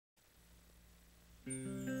The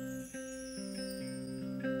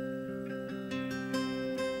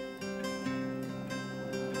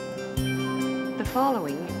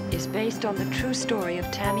following is based on the true story of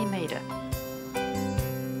Tami Maida.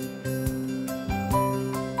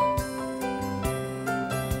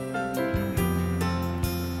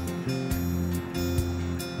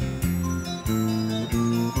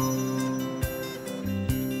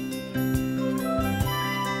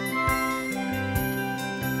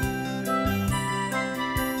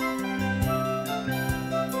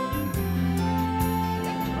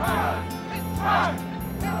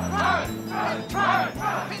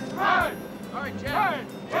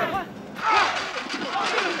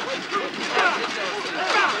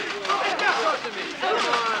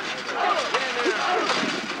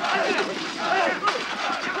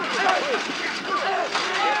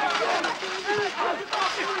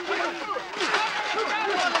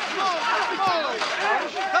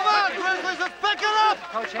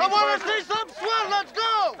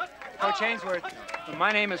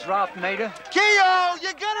 My name is Ralph Maida. Keogh,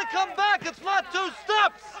 you gotta come back. It's not 2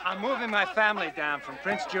 steps. I'm moving my family down from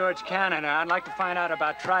Prince George, Canada. I'd like to find out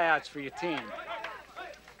about tryouts for your team.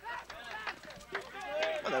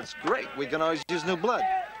 Well, that's great. We can always use new blood.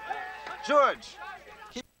 George,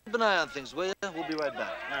 keep an eye on things, will you? We'll be right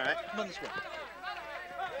back. All right. Come on this way.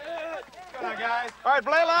 Come on, guys. All right,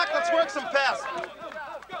 Blaylock, let's work some passes.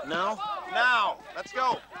 Now? Now. Let's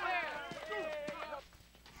go.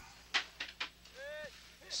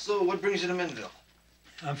 So, what brings you to McMinnville?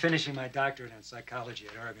 I'm finishing my doctorate in psychology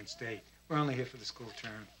at Oregon State. We're only here for the school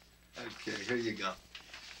term. Okay, here you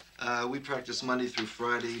go. We practice Monday through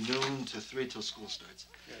Friday, noon to 3 till school starts.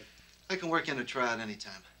 Good. I can work in a tryout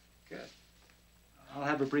anytime. Good. I'll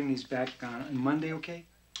have her bring these back on Monday, okay?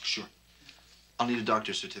 Sure. I'll need a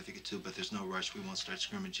doctor's certificate, too, but there's no rush. We won't start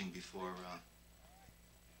scrimmaging before,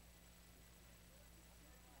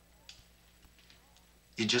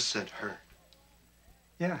 You just said her.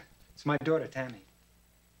 Yeah, it's my daughter, Tami.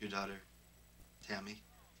 Your daughter, Tami,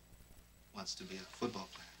 wants to be a football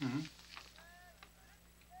player. Mm-hmm.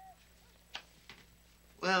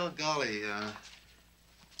 Well, golly,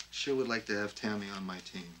 sure would like to have Tami on my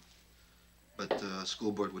team. But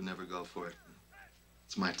school board would never go for it.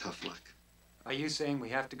 It's my tough luck. Are you saying we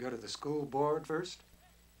have to go to the school board first?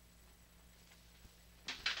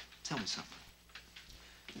 Tell me something.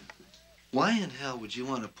 Why in hell would you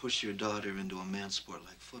want to push your daughter into a man's sport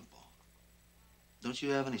like football? Don't you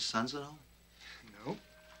have any sons at home? No.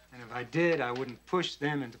 And if I did, I wouldn't push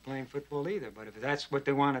them into playing football either. But if that's what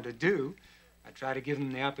they wanted to do, I'd try to give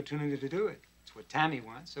them the opportunity to do it. It's what Tami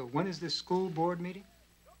wants. So when is this school board meeting?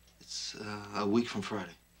 It's a week from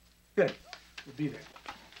Friday. Good. We'll be there.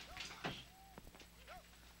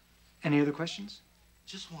 Any other questions?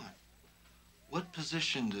 Just one. What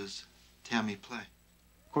position does Tami play?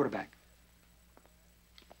 Quarterback.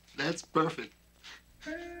 That's perfect.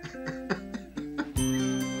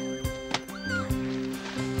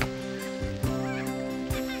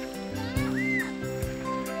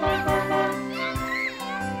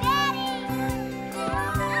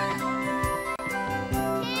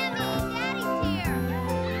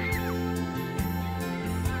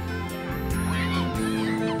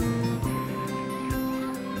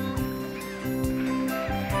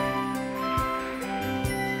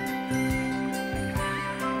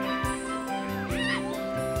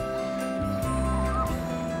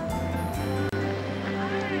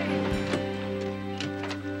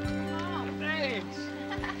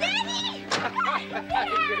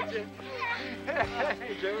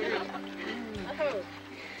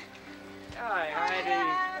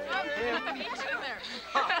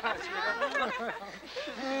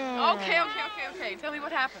 Okay. Tell me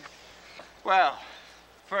what happened. Well,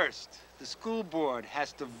 first, the school board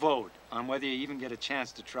has to vote on whether you even get a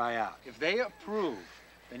chance to try out. If they approve,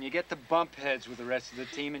 then you get to bump heads with the rest of the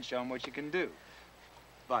team and show them what you can do.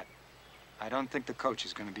 But I don't think the coach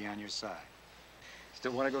is going to be on your side.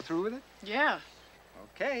 Still want to go through with it? Yeah.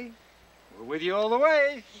 Okay. We're with you all the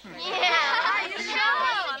way. Yeah.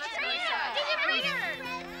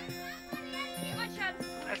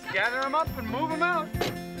 Let's gather them up and move them out.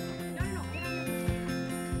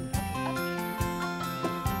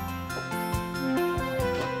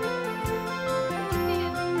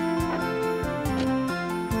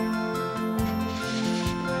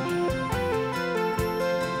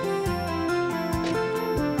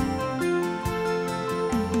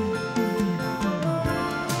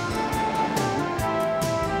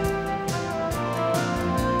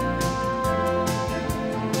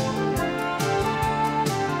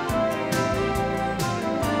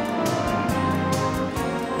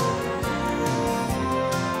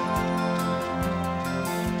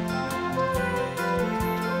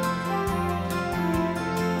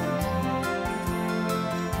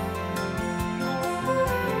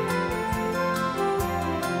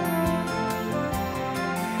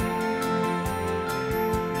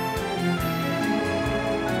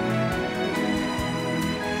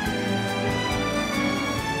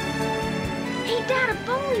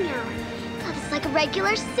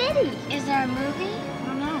 regular city. Is there a movie? I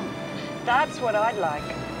don't know. That's what I'd like.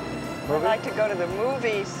 I'd like to go to the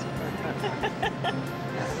movies.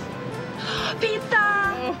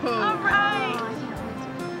 Pizza! All right!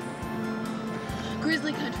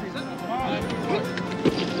 Grizzly country.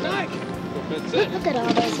 Look at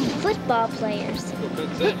all those football players.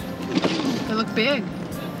 They look big.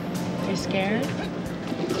 You scared?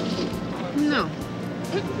 No.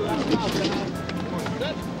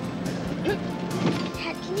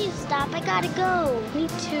 Dad, can you stop? I gotta go. Me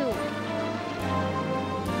too.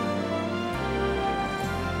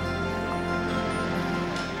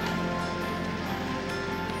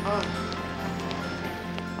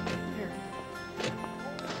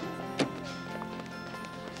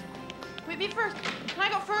 Wait, me first. Can I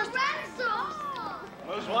go first?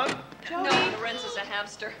 Who's one? No, Lorenzo's a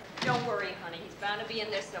hamster. Don't worry, honey. He's bound to be in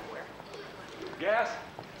there somewhere. Gas?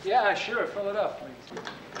 Yeah, sure. Fill it up, please.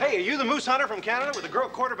 Hey, are you the moose hunter from Canada with the girl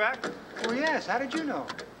quarterback? Oh, yes. How did you know?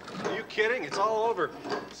 Are you kidding? It's all over.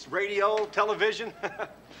 It's radio, television.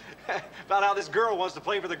 About how this girl wants to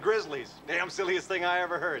play for the Grizzlies. Damn silliest thing I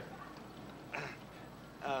ever heard.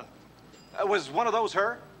 Was one of those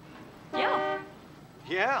her? Yeah.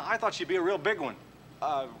 Yeah, I thought she'd be a real big one.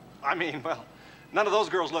 I mean, well, none of those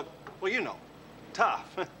girls look, well, you know, tough.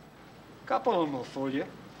 Couple of them will fool you.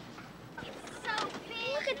 So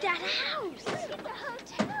big. Look at that house. It's a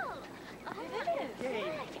hotel. Oh, it is.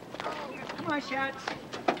 Hey. Come on, Shots.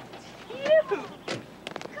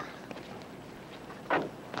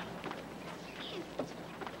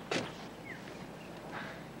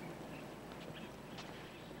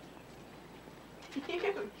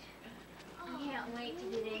 I can't wait to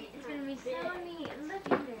get in. It's gonna be so neat. Look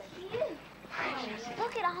at this.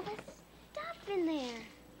 Look at all this stuff in there.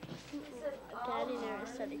 Daddy never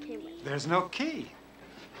said it came with. There's no key.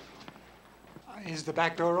 Is the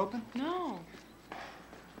back door open? No.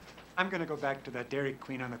 I'm gonna go back to that Dairy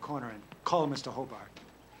Queen on the corner and call Mr. Hobart.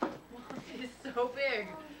 It's so big.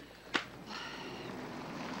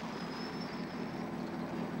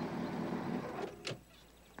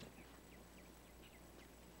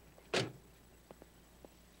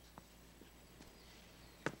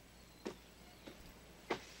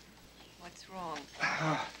 What's wrong?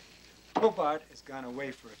 Hobart has gone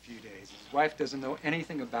away for a few days. His wife doesn't know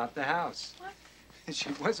anything about the house. What? She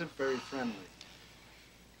wasn't very friendly.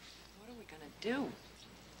 What are we gonna do?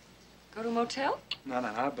 Go to a motel? Not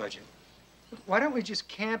on our budget. Why don't we just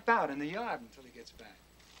camp out in the yard until he gets back?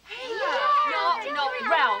 No,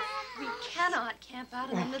 Ralph. We cannot camp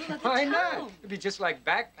out in the middle of the Why town. not? It'd be just like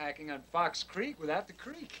backpacking on Fox Creek without the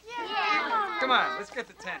creek. Yeah. Come on, let's get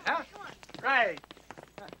the tent, huh? Right.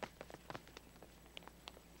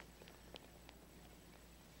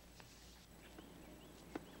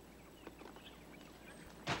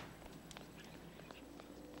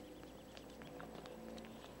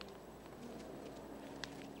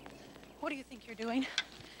 What do you think you're doing?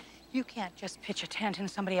 You can't just pitch a tent in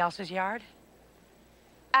somebody else's yard.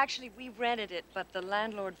 Actually, we rented it, but the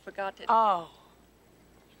landlord forgot to... Oh.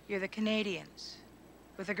 You're the Canadians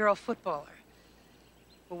with the girl footballer.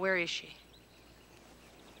 Well, where is she?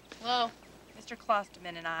 Hello. Mr.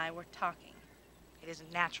 Klosterman and I were talking. It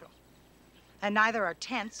isn't natural. And neither are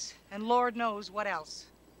tents, and Lord knows what else.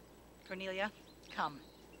 Cornelia, come.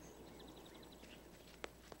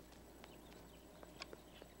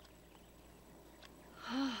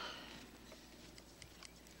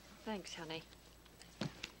 Thanks, honey.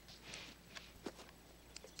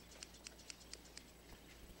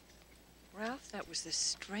 Ralph, that was the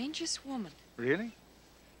strangest woman. Really?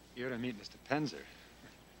 You ought to meet Mr. Penzer.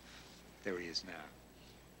 There he is now.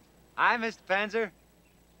 Hi, Mr. Penzer.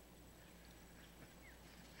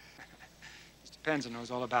 Mr. Penzer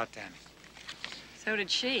knows all about Tami. So did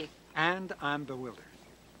she. And I'm bewildered.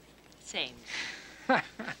 Same.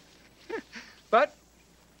 But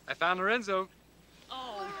I found Lorenzo.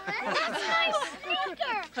 Oh. That's my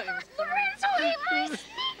sneaker. Lorenzo ate my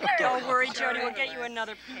sneaker. Don't worry, Jody. We'll get you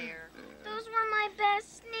another pair. Those were my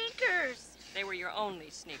best sneakers. They were your only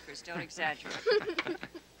sneakers. Don't exaggerate.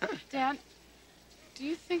 Dad, do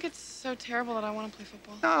you think it's so terrible that I want to play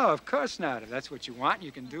football? No, of course not. If that's what you want,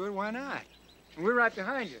 you can do it. Why not? And we're right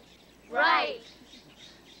behind you. Right.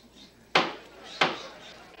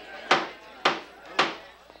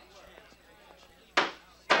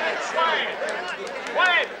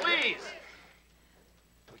 Quiet, please!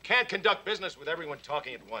 We can't conduct business with everyone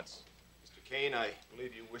talking at once. Mr. Kane, I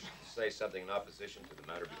believe you wish to say something in opposition to the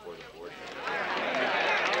matter before the board.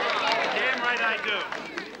 Damn right I do.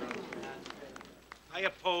 I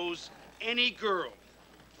oppose any girl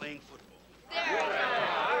playing football.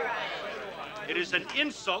 It is an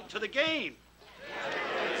insult to the game.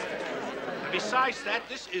 Besides that,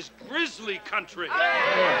 this is Grizzly country.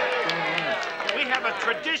 We have a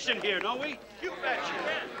tradition here, don't we? You betcha.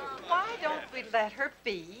 Why don't we let her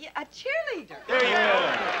be a cheerleader? There you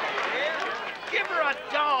go. Give her a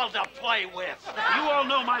doll to play with. You all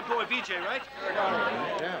know my boy BJ, right?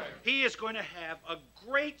 Yeah. He is going to have a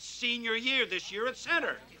great senior year this year at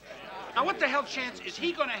center. Now, what the hell chance is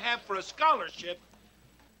he going to have for a scholarship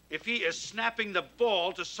if he is snapping the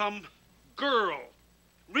ball to some girl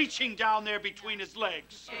reaching down there between his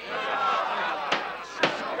legs?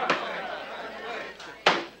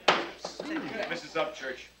 Mrs.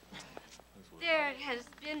 Upchurch. There has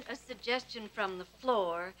been a suggestion from the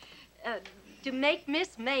floor to make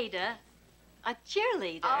Miss Maida a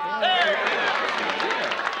cheerleader.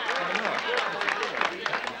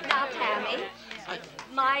 Now, Tammy,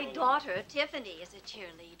 my daughter, Tiffany, is a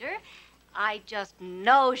cheerleader. I just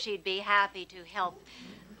know she'd be happy to help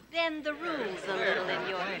bend the rules a little in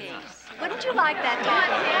your case. Wouldn't you like that,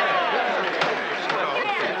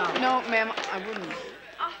 Tiffany? No, ma'am, I wouldn't.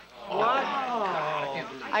 What?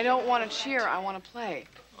 I don't want to cheer. I want to play.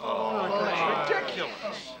 Oh, that's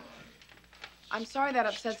ridiculous. I'm sorry that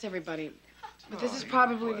upsets everybody, but this is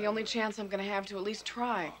probably the only chance I'm going to have to at least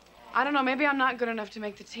try. I don't know, maybe I'm not good enough to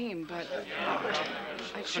make the team, but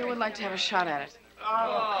I sure would like to have a shot at it.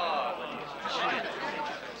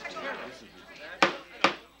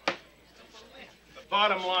 The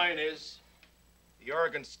bottom line is, the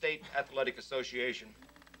Oregon State Athletic Association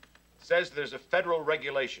says there's a federal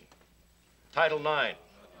regulation, Title IX,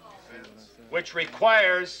 which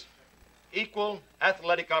requires equal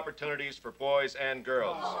athletic opportunities for boys and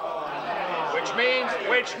girls. Which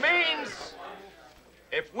means,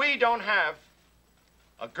 if we don't have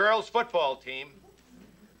a girls' football team,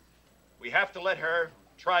 we have to let her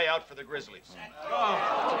try out for the Grizzlies.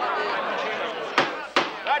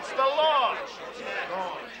 That's the law.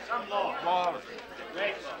 Some law.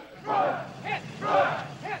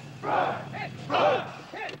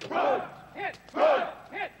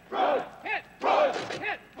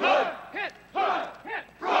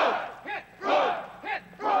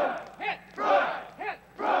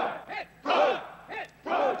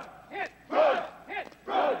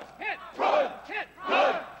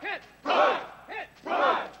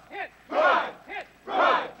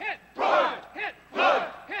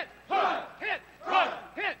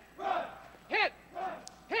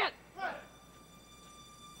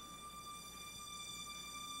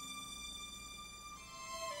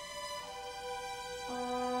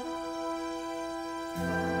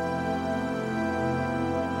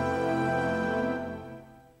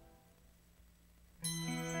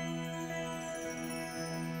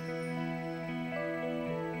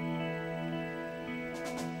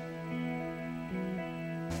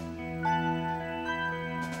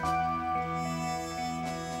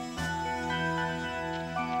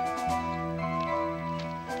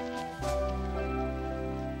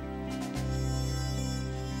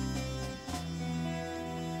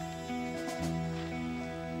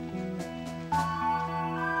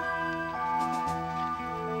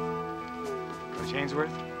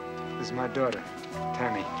 Ainsworth, this is my daughter,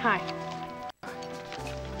 Tami. Hi.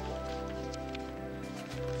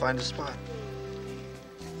 Find a spot.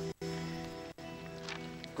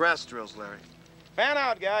 Grass drills, Larry. Fan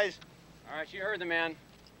out, guys. All right, you heard the man.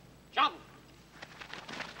 Jump!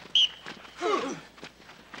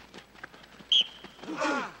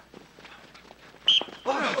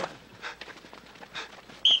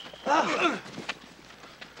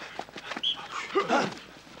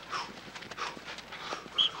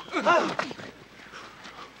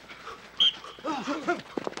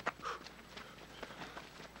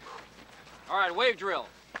 All right, wave drill.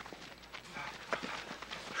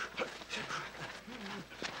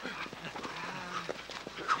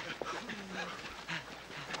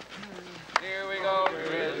 Here we go,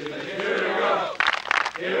 Grizzlies. Here we go.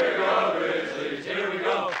 Here we go, Grizzlies. Here we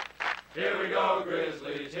go. Here we go,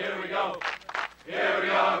 Grizzlies. Here we go. Here we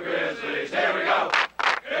go, Grizzlies. Here we go.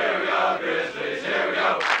 Here we go, Grizzlies. Here we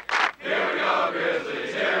go. Here we go,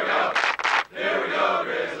 Grizzlies. Here we go. Here we go,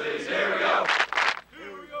 Grizzlies. Here we go.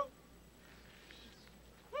 Here we go.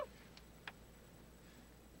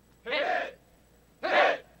 Hit!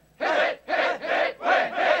 Hit! Hit! Hit! Hit!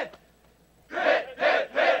 Win! Hit! Hit! Hit!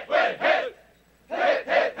 Hit! Win! Hit! Hit! Hit!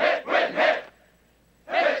 Hit! Win! Hit!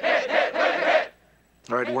 Hit! Hit! Hit! Win! Hit!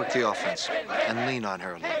 All right, work the offense and lean on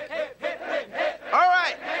her a little. All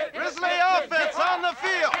right, Grizzly offense on the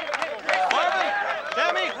field. Marvin,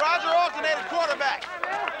 Tammy, Roger alternated quarterback.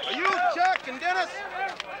 You, Chuck, and Dennis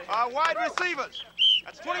are wide receivers.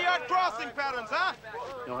 That's 20-yard crossing patterns, huh?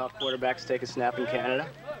 Know how quarterbacks take a snap in Canada?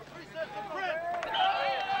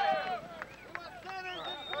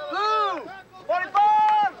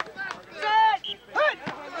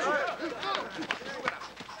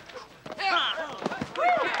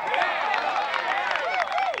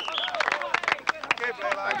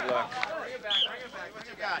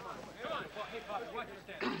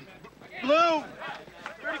 Blue,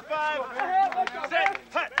 35, set,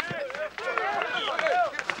 hut.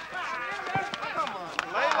 Come on,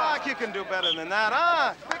 Laylock, you can do better than that,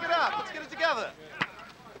 huh? Pick it up. Let's get it together.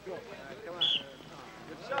 Come on.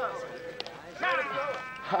 Good shot.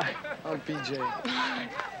 Hi, I'm BJ.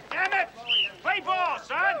 Damn it! Play ball,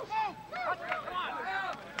 son!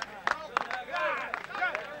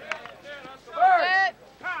 Set.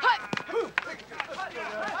 Hut.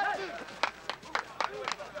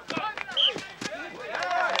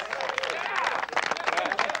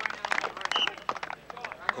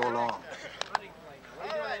 Go long.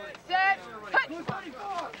 Set. Hut.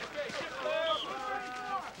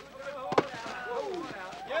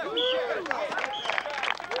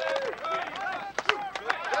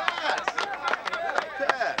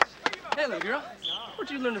 Hey, little girl. Where'd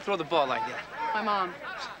you learn to throw the ball like that? My mom.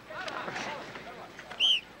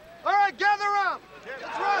 All right, gather up. Let's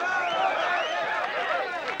run.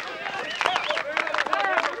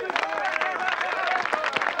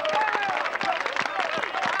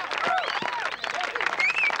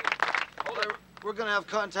 We're gonna have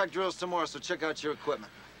contact drills tomorrow, so check out your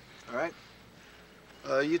equipment. All right?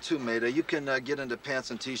 You too, Maida. You can get into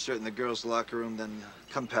pants and t-shirt in the girls' locker room, then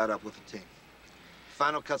come pad up with the team.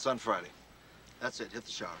 Final cuts on Friday. That's it. Hit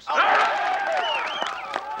the showers.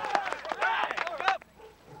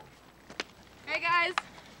 Hey, guys.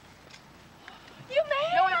 You made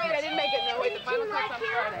it! No, wait, I didn't make it. No, wait, the final cut's on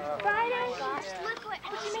Friday. Friday? Gosh, look what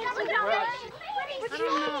she made. What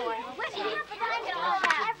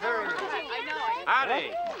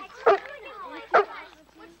Howdy.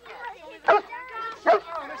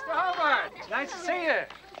 Mr. Hobart, nice to see you.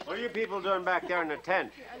 What are you people doing back there in the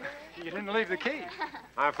tent? You didn't leave the key.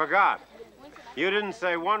 I forgot. You didn't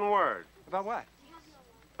say one word. About what?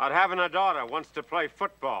 About having a daughter wants to play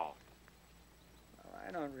football. Well,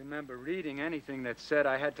 I don't remember reading anything that said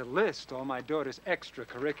I had to list all my daughter's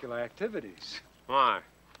extracurricular activities. Why?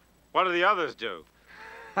 What do the others do?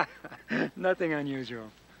 Nothing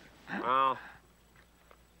unusual. Well,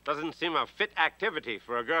 doesn't seem a fit activity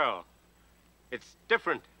for a girl. It's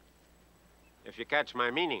different, if you catch my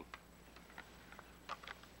meaning.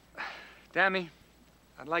 Tami,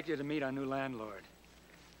 I'd like you to meet our new landlord.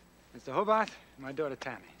 Mr. Hobart, my daughter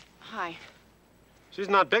Tami. Hi. She's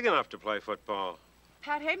not big enough to play football.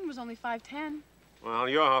 Pat Hayden was only 5'10". Well,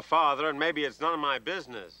 you're her father, and maybe it's none of my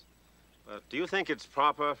business. But do you think it's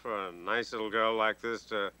proper for a nice little girl like this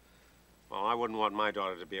to... Well, I wouldn't want my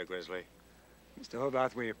daughter to be a grizzly. Mr.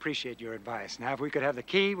 Hobart, we appreciate your advice. Now, if we could have the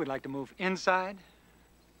key, we'd like to move inside.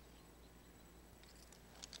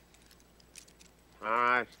 All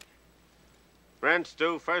right. Rent's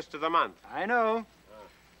due first of the month. I know.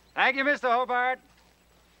 Thank you, Mr. Hobart.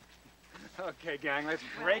 Okay, gang, let's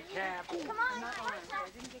break camp. Come on.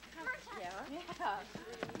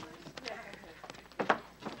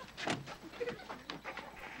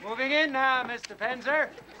 Moving in now, Mr. Penzer.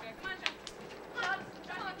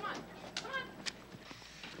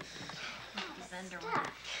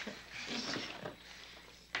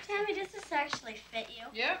 Tami, does this actually fit you?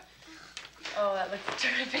 Yep. Oh, that looks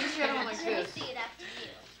terrific. The other one like Let me this. see it after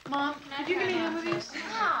you. Mom, could you give me him with these?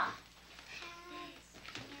 Ah.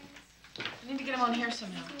 I need to get him on here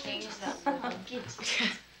somehow. Change that for them.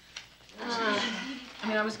 I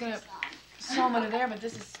mean, I was gonna sew him under there, but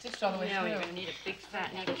this is stitched all the way through. You're gonna need a big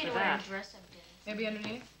fat needle for that. Maybe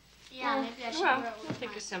underneath? Yeah, maybe I should Well, wear it with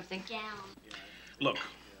think my of something. gown. Look,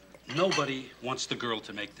 nobody wants the girl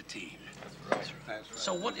to make the team.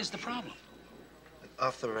 So what is the problem?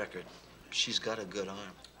 Off the record, she's got a good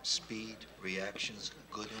arm. Speed, reactions,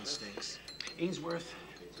 good instincts. Ainsworth,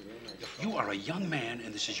 you are a young man,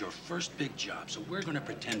 and this is your first big job, so we're going to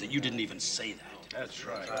pretend that you didn't even say that. That's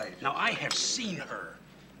right. Now, I have seen her,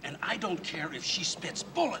 and I don't care if she spits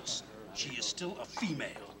bullets. She is still a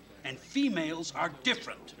female, and females are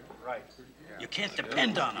different. Right. You can't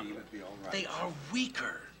depend on them. They are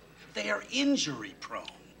weaker. They are injury-prone.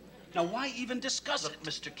 Now, why even discuss it?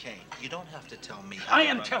 Mr. Kane, you don't have to tell me. I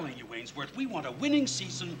am telling you, Ainsworth, we want a winning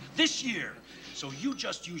season this year, so you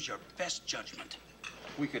just use your best judgment.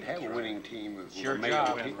 We could have a winning team with Your a male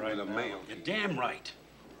job, team, with a male You're team. damn right.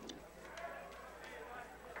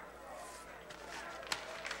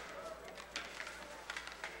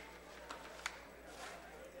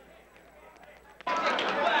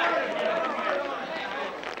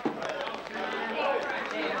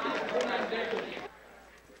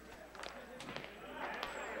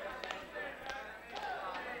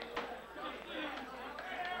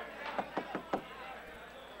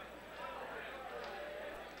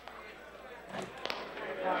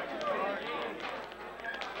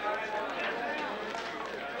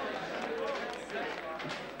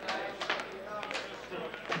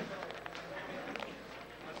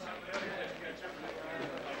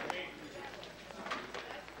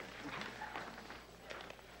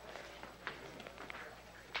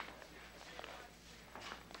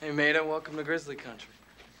 Hey, Maida, welcome to Grizzly Country.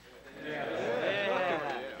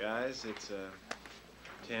 Guys, it's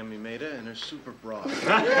Tami Maida and her super bra. It's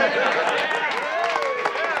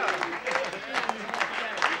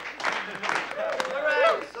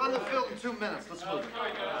on the field in 2 minutes. Let's move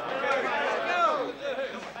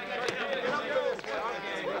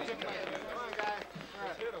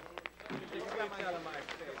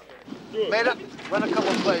it. Maida, run a couple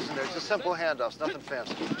of plays in there. Just simple handoffs, nothing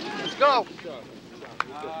fancy. Let's go.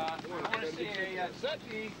 I want to see a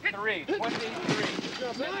 3, 23.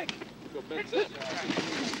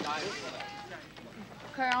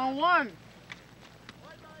 Okay, on 1.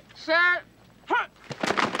 Set. Hut.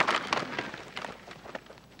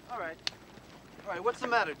 All right. All right, what's the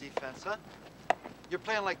matter, defense, huh? You're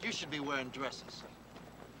playing like you should be wearing dresses.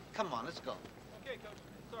 Come on, let's go. Okay, Coach.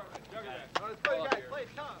 Sorry. Let's play, guys. Play,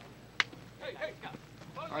 come on. Hey.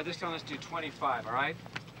 All right, this time let's do 25, all right?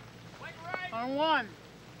 On 1.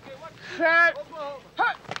 Set.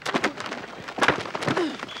 Hut.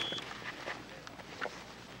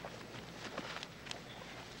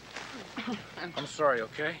 I'm sorry,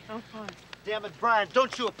 okay? I'm fine. Damn it, Brian,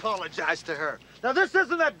 don't you apologize to her. Now, this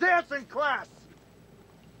isn't a dancing class.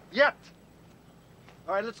 Yet.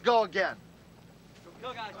 All right, let's go again.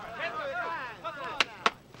 Go, guys. Let's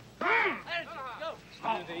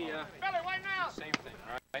do the same thing,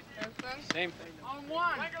 all right? Same thing. On 1.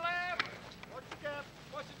 Watch your left. Watch your cap.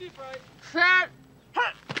 Watch the deep right. Set.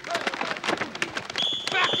 Hut.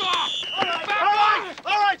 Back off!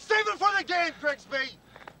 All right, save it for the game, Grigsby. Tammy,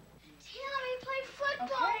 play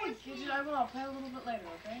football with me. I will. I'll play a little bit later,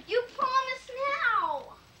 okay? You promise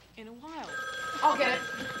now. In a while. I'll get it.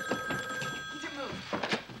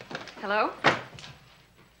 Hello?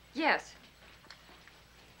 Yes.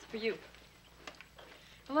 It's for you.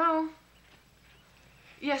 Hello?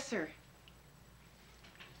 Yes, sir.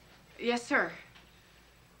 Yes, sir.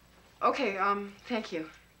 Okay, thank you.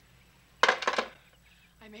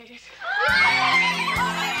 I made it.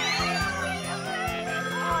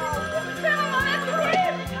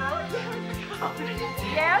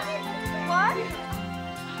 Yes? What?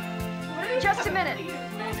 Just a minute.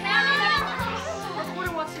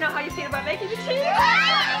 Reporter wants to know how you feel about making the team.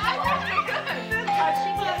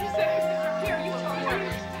 Here, you talk to her.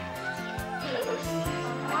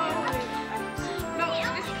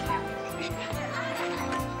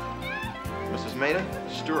 Mrs. Maida,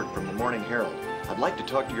 Stuart from the Morning Herald. I'd like to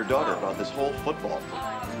talk to your daughter about this whole football thing.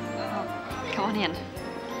 Come on in.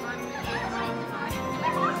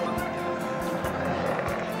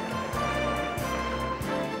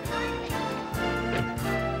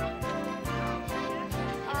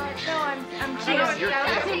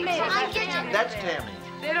 That's Tammy.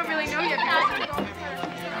 They don't really know yet.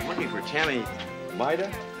 I'm looking for Tami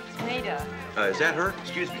Maida. Maida. Is that her?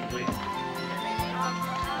 Excuse me, please.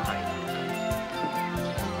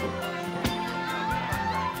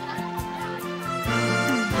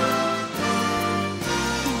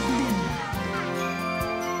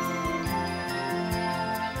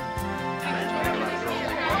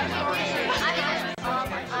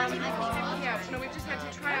 We've just had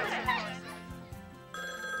to try out some.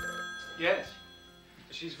 Yes.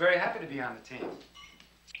 She's very happy to be on the team.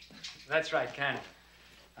 That's right, Canada.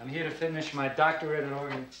 I'm here to finish my doctorate at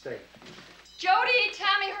Oregon State. Jody,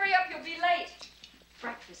 Tammy, hurry up. You'll be late.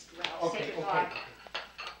 Breakfast, Ralph. Say goodbye.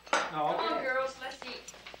 No, Come on, girls. Let's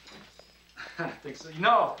eat. I think so.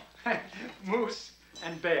 No. Moose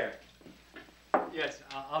and bear. Yes,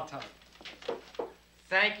 I'll tell you.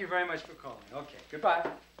 Thank you very much for calling. Okay, goodbye.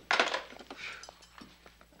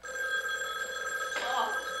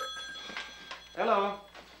 Hello.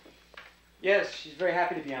 Yes, she's very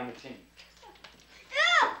happy to be on the team.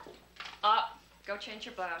 Go change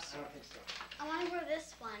your blouse. I don't think so. I want to wear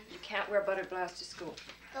this one. You can't wear a buttered blouse to school.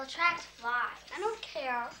 They'll attract flies. I don't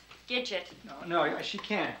care. Gidget. No, she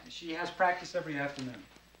can't. She has practice every afternoon.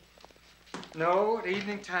 No, at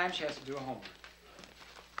evening time, she has to do her homework.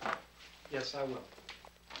 Yes, I will.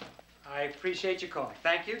 I appreciate you calling.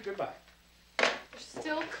 Thank you. Goodbye. You're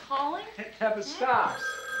still calling? It never stops.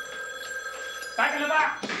 Back in the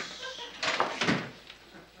box.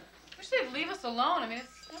 Wish they'd leave us alone. I mean,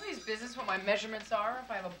 it's nobody's business what my measurements are if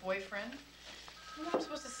I have a boyfriend. What am I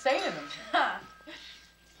supposed to say to them?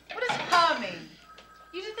 What does "huh" mean?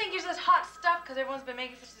 You just think you're such hot stuff because everyone's been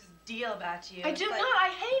making such a deal about you. I do not. I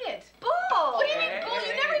hate it. Bull! What do you mean, bull?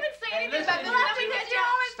 You never even say anything about this.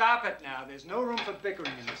 Stop it now. There's no room for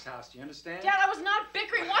bickering in this house. Do you understand? Dad, I was not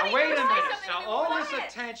bickering. Why Now, did you wait a say minute. something? Now, all this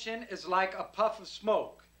attention is like a puff of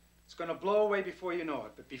smoke. It's going to blow away before you know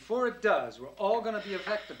it. But before it does, we're all going to be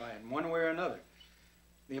affected by it in one way or another.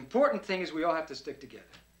 The important thing is we all have to stick together.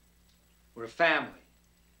 We're a family.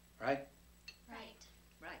 right?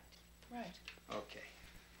 Right. Okay.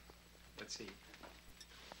 Let's see.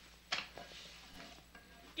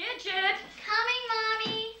 Gidget! Coming,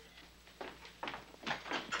 Mommy!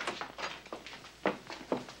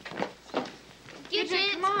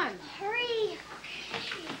 Gidget, come on. Hurry!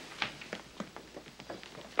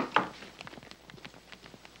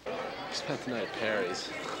 Spent the night at Perry's.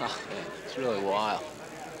 Oh, man, it's really wild.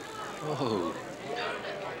 Whoa.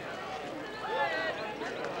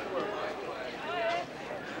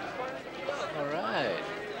 All right.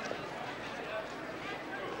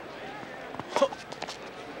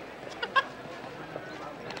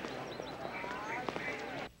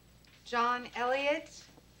 John Elliott.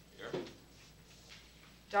 Here.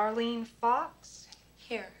 Darlene Fox.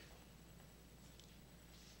 Here.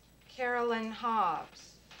 Carolyn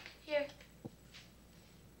Hobbs. Here.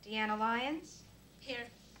 Deanna Lyons. Here.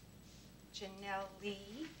 Janelle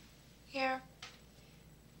Lee. Here.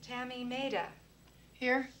 Tami Maida.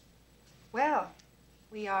 Here. Well,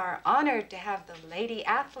 we are honored to have the lady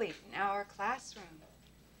athlete in our classroom.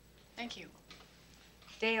 Thank you.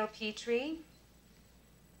 Dale Petrie.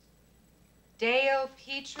 Dale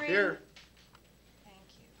Petrie. Here. Thank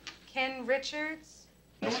you. Ken Richards.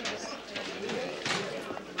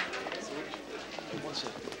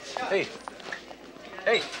 Hey.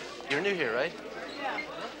 Hey, you're new here, right? Yeah.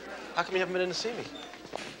 How come you haven't been in to see me?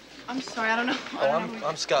 I'm sorry, I don't know.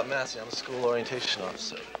 I'm Scott Massey. I'm a school orientation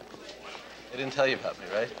officer. They didn't tell you about me,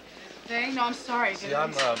 right? They? No, I'm sorry. See,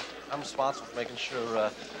 I'm responsible for making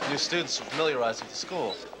sure new students are familiarized with the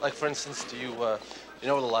school. Like, for instance, do you know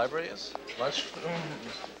where the library is? Lunchroom,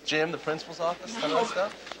 gym, the principal's office, none of that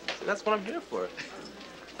stuff? See, that's what I'm here for.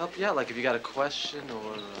 Help you out, like if you got a question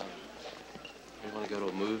or you want to go to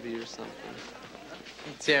a movie or something.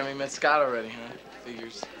 Hey, Tammy, met Scott already, huh?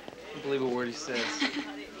 Figures. Can't believe a word he says.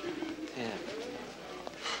 Yeah.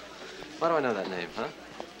 Why do I know that name, huh?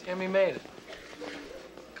 Tami Maida.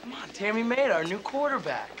 Come on, Tami Maida, our new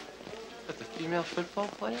quarterback. But the female football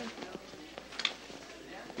player?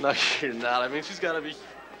 No, you're not. I mean, she's got to be...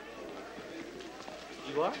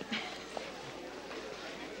 You are?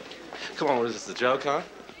 Come on, what is this, a joke, huh?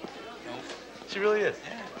 No. She really is.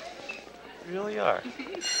 Yeah. You really are.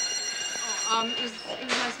 It was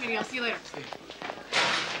nice meeting you. I'll see you later.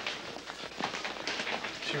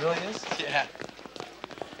 She really is? Yeah.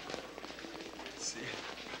 See ya.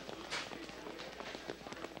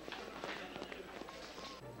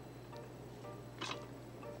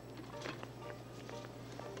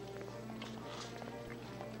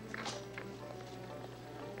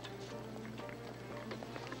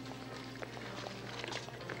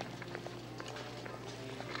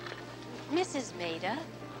 Mrs. Maida,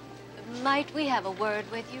 might we have a word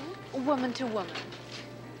with you? Woman to woman.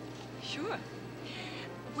 Sure.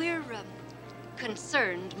 We're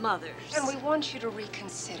concerned mothers. And we want you to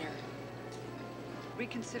reconsider.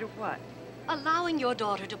 Reconsider what? Allowing your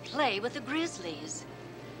daughter to play with the Grizzlies.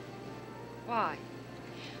 Why?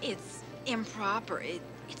 It's improper.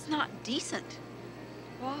 It's not decent.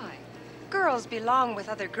 Why? Girls belong with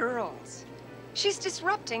other girls. She's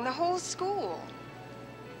disrupting the whole school.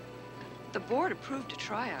 The board approved a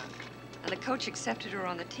tryout, and the coach accepted her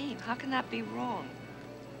on the team. How can that be wrong?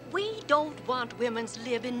 We don't want women's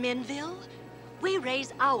lib in McMinnville. We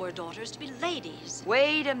raise our daughters to be ladies.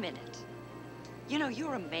 Wait a minute. You know,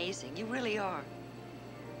 you're amazing. You really are.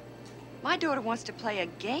 My daughter wants to play a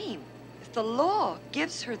game. If the law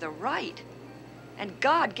gives her the right, and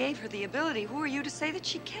God gave her the ability, who are you to say that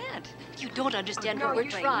she can't? You don't understand No, what we're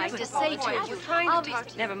you're trying to say to you. We're trying to talk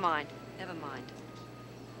to you. Never mind. Never mind.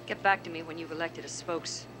 Get back to me when you've elected a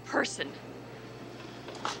spokesperson.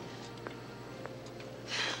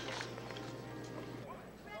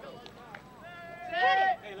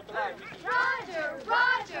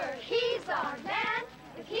 Roger, he's our man.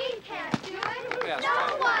 If he can't do it,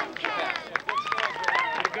 no one can.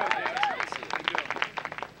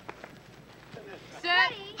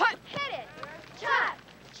 Set. Hut. Hit it.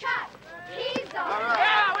 Chop. He's our man.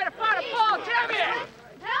 Yeah, way to find a ball, Tammy!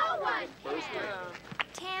 No one can.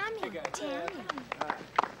 Tammy.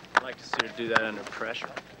 I'd like to see her do that under pressure.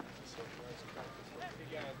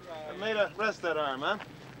 Maida, rest that arm, huh?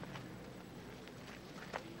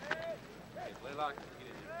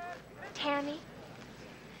 Tammy.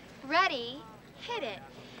 Ready. Hit it.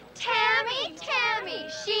 Tammy,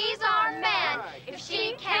 she's our man. If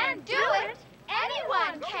she can't do it,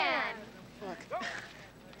 anyone can. Look,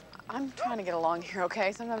 I'm trying to get along here,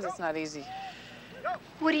 okay? Sometimes it's not easy.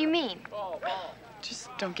 What do you mean?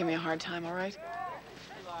 Just don't give me a hard time, all right?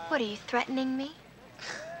 What, are you threatening me?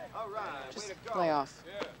 Just play off.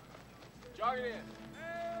 Jog it in.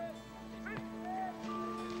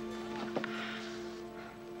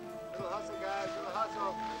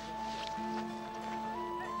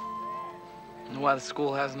 You know why the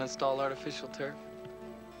school hasn't installed artificial turf?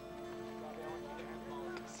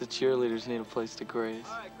 Because the cheerleaders need a place to graze.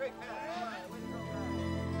 All right, great pass. All right, let's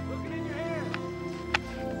go. Looking in your hair.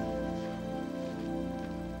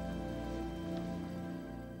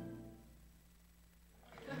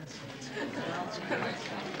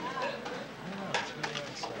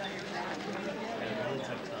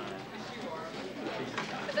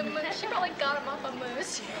 The moose, she probably got him off a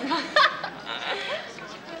moose. She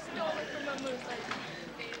stole it from a moose.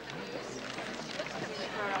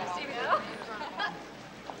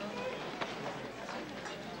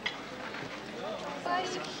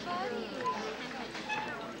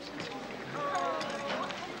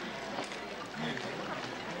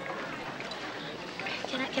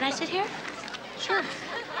 Can I sit here? Sure.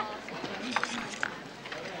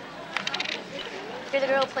 You're the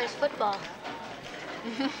girl who plays football.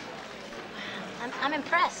 I'm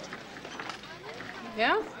impressed.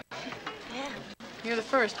 Yeah? Yeah. You're the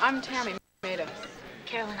first. I'm Tami Maida.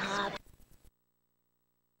 Helen Hunt.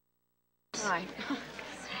 Hi.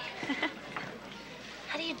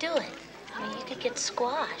 How do you do it? I mean, you could get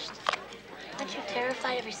squashed. Aren't you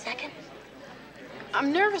terrified every second?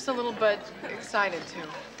 I'm nervous a little, but excited too.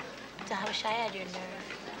 I wish I had your nerve.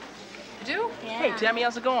 You do? Yeah. Hey, Tammy,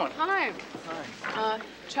 how's it going? Hi. Hi.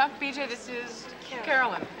 Chuck, BJ, this is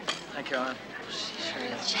Carolyn. Hi, Caroline.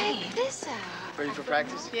 Check this out. Ready for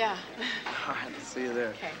practice? Yeah. All right, let's see you there.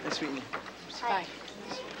 Okay. Nice meeting you. Bye.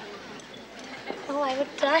 Oh, I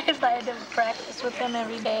would die if I had to practice with them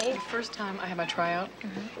every day. The first time I had my tryout,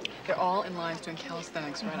 they're all in lines doing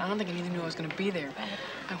calisthenics, right? I don't think any of them knew I was going to be there.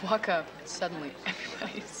 I walk up, and suddenly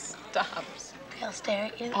everybody stops. They all stare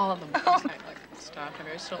at you? All of them. I stopped. I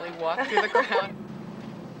very slowly walked through the crowd.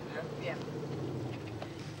 Yeah.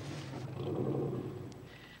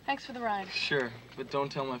 Thanks for the ride. Sure, but don't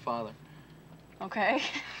tell my father. Okay.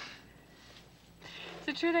 Is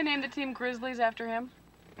it true they named the team Grizzlies after him?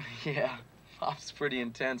 Yeah, Pop's pretty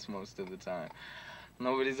intense most of the time.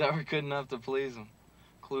 Nobody's ever good enough to please him,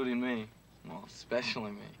 including me. Well, especially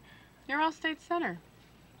me. You're all-state center.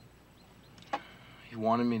 He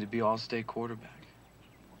wanted me to be all-state quarterback.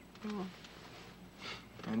 Oh.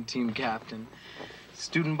 And team captain,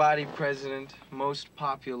 student body president, most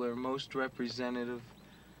popular, most representative,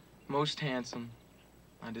 most handsome.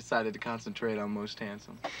 I decided to concentrate on most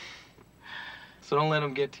handsome. So don't let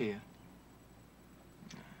him get to you.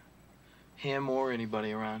 Him or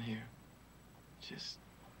anybody around here. Just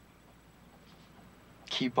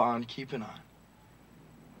keep on keeping on.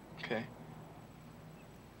 Okay?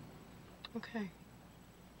 Okay.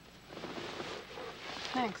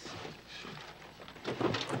 Thanks.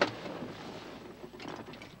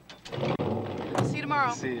 I'll see you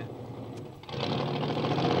tomorrow. See you.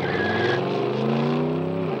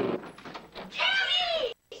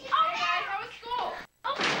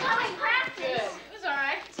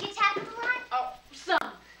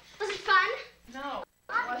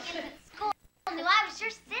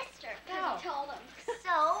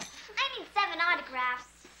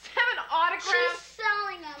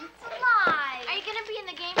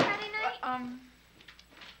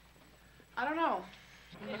 I don't know.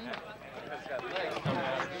 I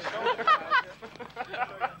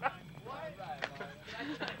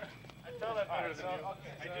do.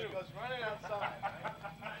 He goes running outside.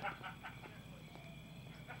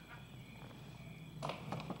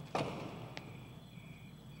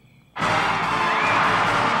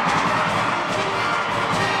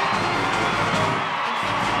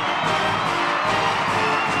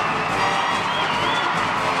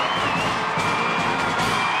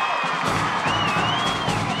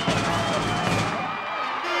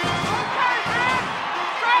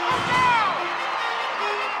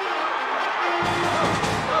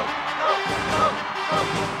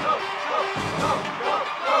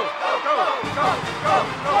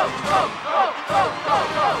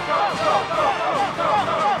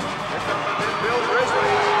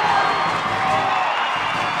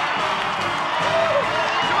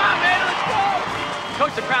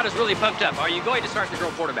 Coach, the crowd is really pumped up. Are you going to start the girl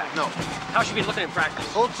quarterback? No. How's she been looking in practice?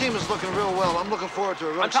 The whole team is looking real well. I'm looking forward to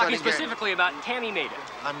a real I'm talking exciting game. specifically about Tami Maida.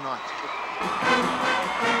 I'm not.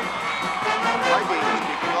 My game is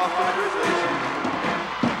kicking off for the Grizzlies.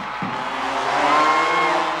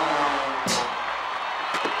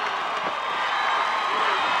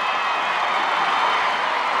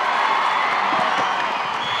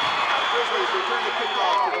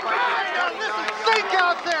 Think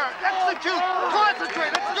out there! Execute!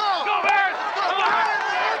 Concentrate! Let's go! Go, Bears!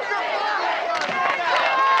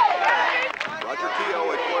 Roger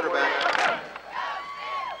Keogh at quarterback.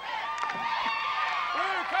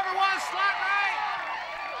 Cover one, slot right!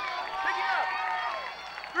 Pick it up!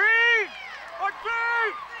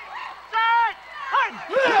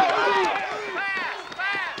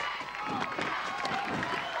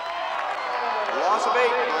 Loss of 8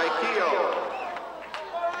 by Keogh.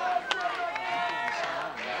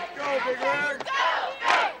 Go, Big Red!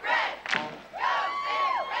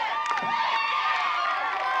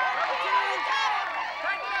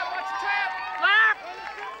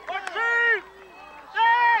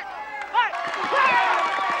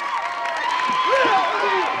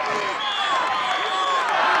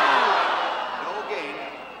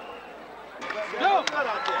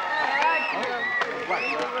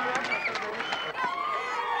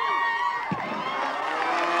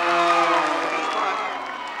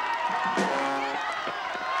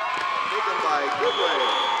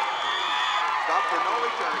 Stop for no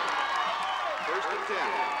return. First and 10.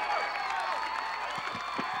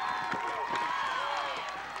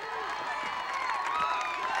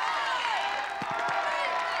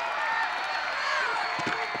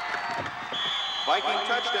 Viking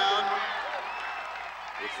touchdown.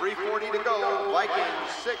 With 3:40 to go,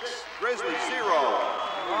 Vikings 6, Grizzlies 0.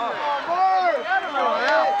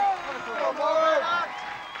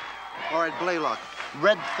 All right, Blaylock.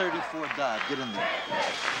 Red 34 dive. Get in there.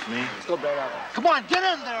 Me? Let's go, Blaylock. Come on, get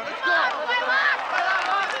in there. Let's go.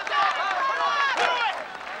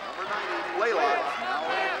 Number 90, Blaylock, now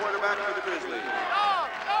the quarterback for the Grizzlies.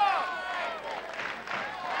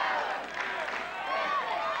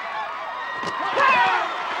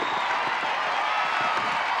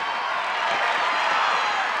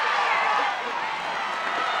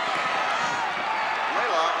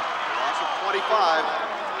 Blaylock, loss of 25.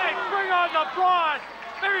 Hey, bring on the broad!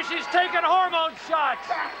 Maybe she's taking hormone shots!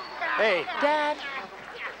 Hey. Dad.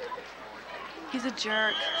 He's a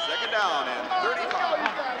jerk. Second down and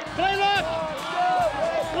 35. Blaylock!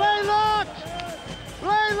 Blaylock!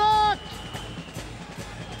 Blaylock!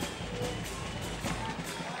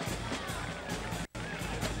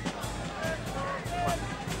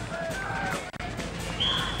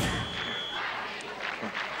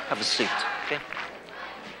 Have a seat, okay?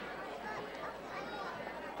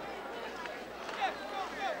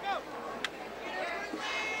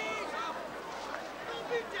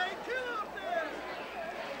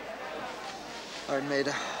 All right,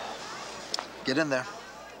 Maida. Get in there.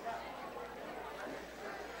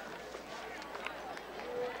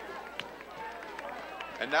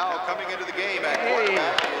 And now coming into the game at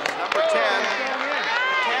quarterback is number 10,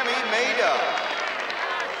 Tami Maida.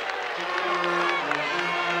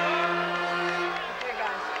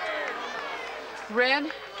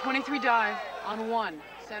 Red, 23 dive on 1.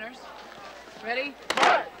 Centers. Ready?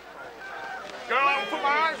 Girl, I'll put my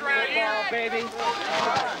arms around you. Baby.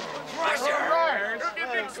 Rusher! You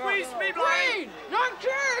big squeeze speed line.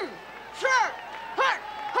 19! Shut! Hut!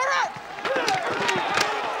 Hurry up!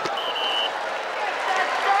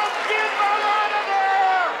 Don't get ball out of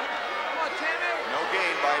there! Come on, Tammy. No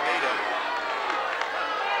gain by Maida.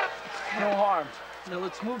 No harm. Now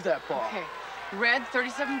let's move that ball. Okay. Red,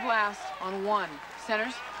 37 blast on 1.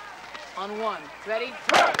 Centers. On 1. Ready?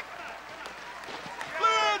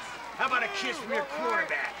 How about a kiss from your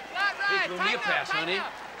quarterback? Hey, throw me a pass, honey.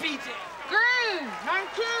 Beat it. Green,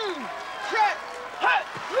 19. Shut! Hut!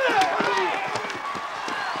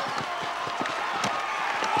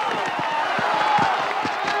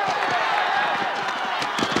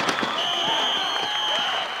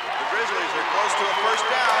 The Grizzlies are close to a first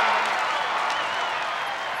down.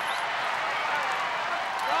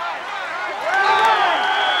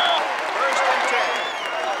 First and 10.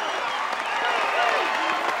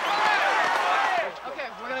 Okay,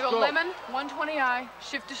 we're gonna go lemon, 120I,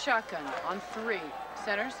 shift to shotgun on 3.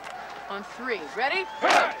 Centers. On 3. Ready?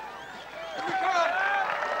 This is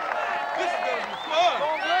gonna be fun.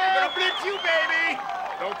 We're gonna blitz you, baby.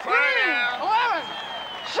 Don't cry now. 11.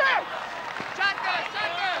 Shot! Shotgun,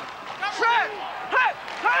 shotgun. Shot! Hut!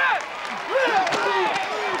 Hut!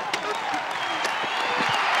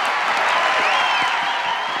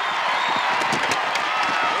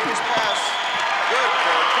 Davis pass, good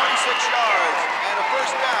for 26 yards and a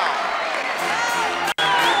first down.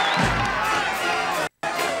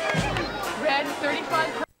 Red,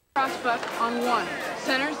 35 crossbuck on 1.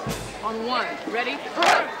 Centers. On 1. Ready?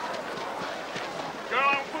 Girl,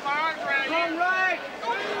 I'll put my arms around you. All right.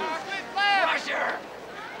 Rusher!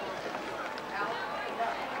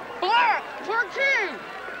 Black, 14.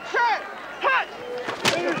 Shot! Hut!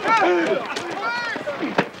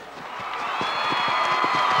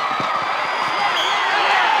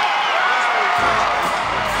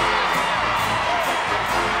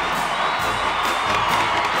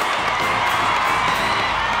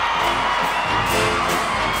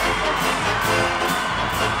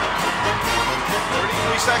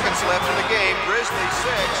 left in the game. Grizzlies 6,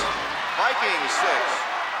 Vikings 6.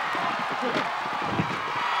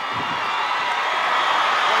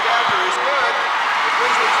 Point after is good. The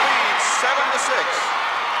Grizzlies lead 7-6.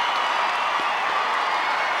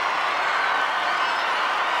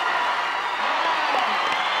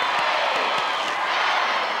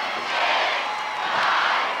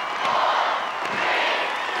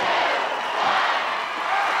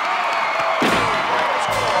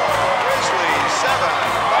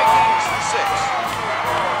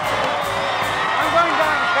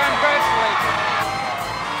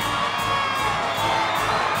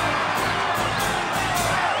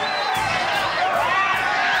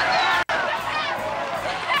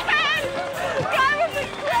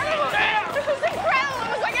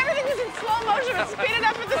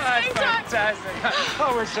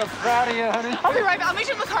 Oh, we're so proud of you, honey. I'll be right back. I'll meet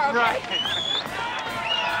you in the car, okay? Right.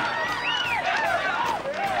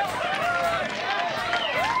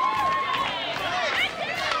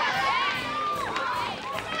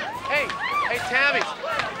 Hey, Tami.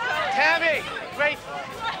 Tami, great.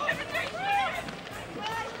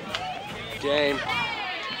 Game.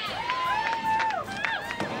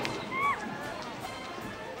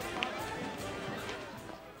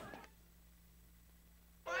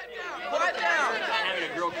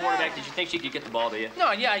 Quarterback, did you think she could get the ball to you?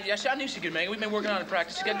 No, yeah, I knew she could make it. We've been working on it in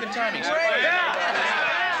practice. She got good timing. What about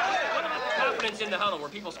the confidence in the huddle? Were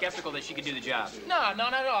people skeptical that she could do the job? No,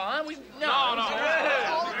 not at all, huh? No.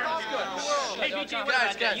 Hey, BT, what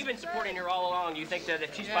about that? You've been supporting her all along. Do you think that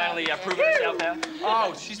if she's finally proven herself now?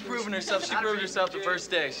 Oh, she's proven herself. She proved herself the first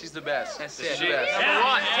day. She's the best. That's She's it. the best. Number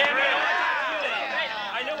one.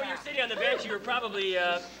 I know when you're sitting on the bench, you were probably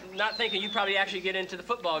not thinking you'd probably actually get into the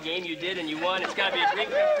football game. You did, and you won. It's got to be a great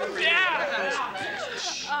victory.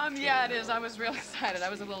 Yeah, it is. I was real excited. I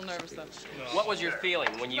was a little nervous, though. What was your feeling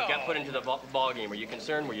when you got put into the ball game? Were you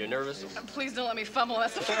concerned? Were you nervous? Please don't let me fumble.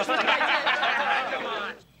 That's the first thing I did. Come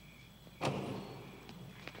on.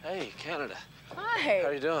 Hey, Canada. Hi. How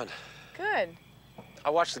you doing? Good. I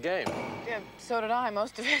watched the game. Yeah, so did I,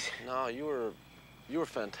 most of it. No, you were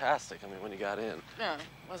fantastic. I mean, when you got in. No, it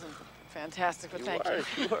wasn't fantastic, but thank you.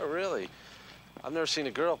 You were, really. I've never seen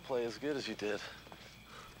a girl play as good as you did.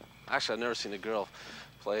 Actually, I've never seen a girl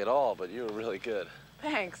play at all, but you were really good.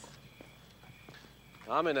 Thanks.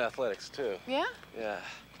 I'm in athletics, too. Yeah? Yeah.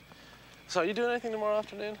 So, are you doing anything tomorrow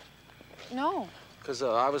afternoon? No. Because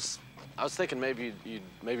I was thinking maybe you'd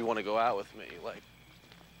maybe want to go out with me. Like,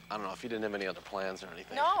 I don't know, if you didn't have any other plans or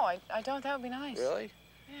anything. No, I don't. That would be nice. Really?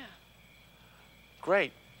 Yeah.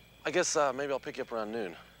 Great. I guess maybe I'll pick you up around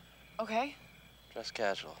noon. Okay. Dress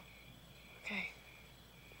casual. Okay.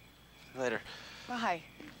 Later. Bye.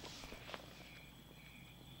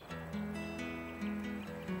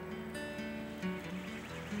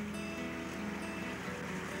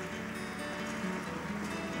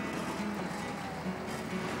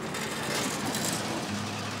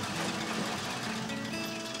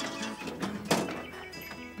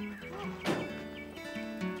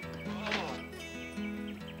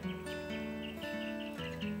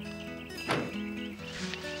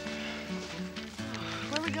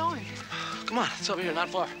 Where are we going? Come on, it's over here, not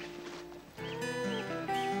far.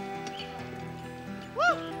 Woo!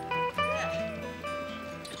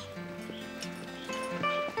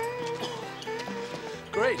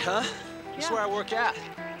 Great, huh? That's Yeah. where I work at.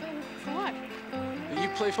 For what? You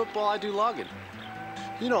play football, I do logging.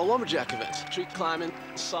 You know, lumberjack events, tree climbing,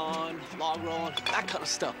 sawing, log rolling, that kind of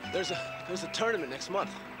stuff. There's a tournament next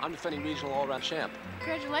month. I'm defending regional all-around champ.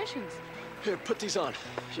 Congratulations. Here, put these on.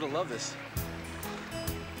 You'll love this.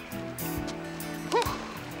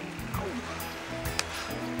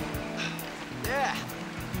 Yeah.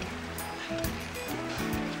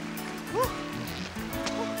 Woo.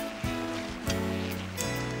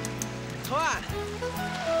 Come on.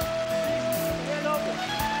 Hand open.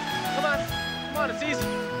 Come on. Come on, it's easy.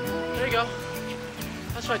 There you go.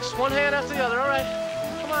 That's right, just one hand after the other, all right?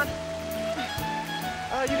 Come on.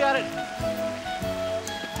 All right, you got it. A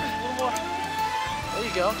little more. There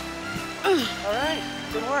you go. All right,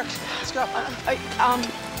 good work. Let's go.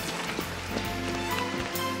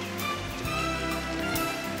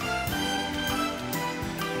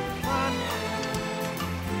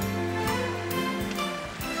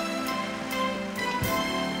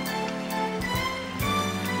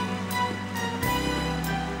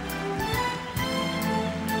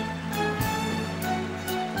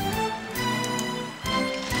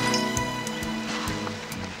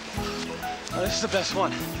 Oh, this is the best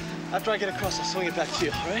one. After I get across, I'll swing it back to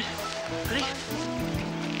you, all right? Ready?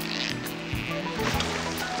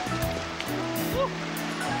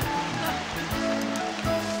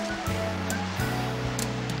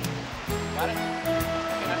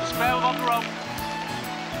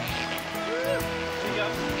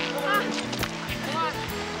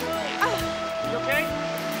 You okay?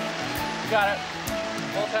 Got it.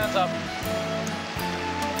 Both hands up.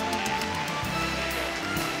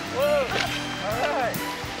 Whoa! All right.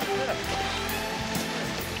 Good.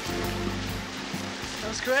 That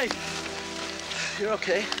was great. You're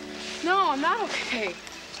okay? No, I'm not okay.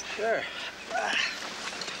 Sure.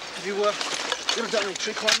 Have you ever done any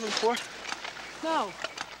tree climbing before? No.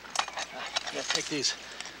 Yeah, take these.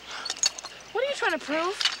 What are you trying to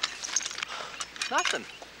prove? Nothing.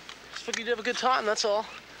 Just figured you'd have a good time, that's all.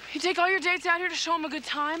 You take all your dates out here to show them a good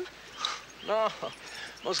time? No,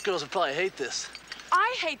 most girls would probably hate this.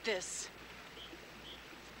 I hate this.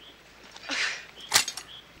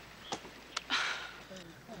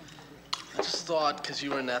 I just thought, because you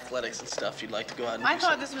were in athletics and stuff, you'd like to go out and I do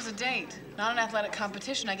thought something. this was a date, not an athletic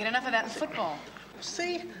competition. I get enough of that in football.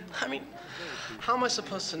 See? I mean, how am I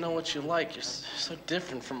supposed to know what you like? You're so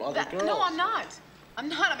different from other girls. No, I'm not. I'm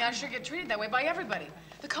not. I mean, I sure get treated that way by everybody.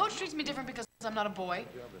 The coach treats me different because I'm not a boy.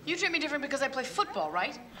 You treat me different because I play football,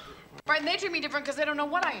 right? Right, and they treat me different because they don't know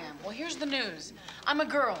what I am. Well, here's the news. I'm a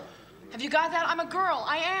girl. Have you got that? I'm a girl.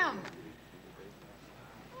 I am.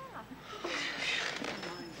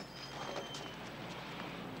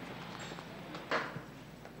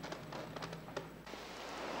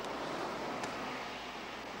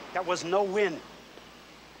 That was no win.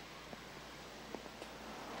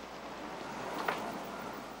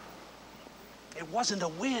 It wasn't a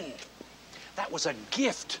win. That was a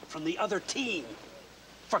gift from the other team.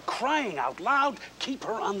 For crying out loud, keep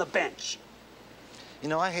her on the bench. You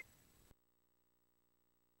know, I hate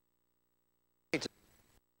to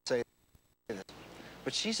say this,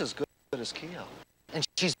 but she's as good as Keo. And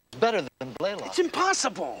she's better than Blaylock. It's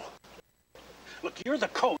impossible. Look, you're the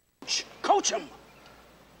coach. Coach him.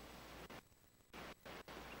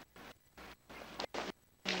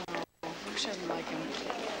 She doesn't like him.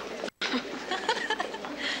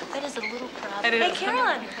 That is a little problem. It is. Hey,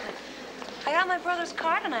 Carolyn. I got my brother's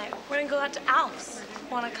car tonight. We're gonna go out to Alf's.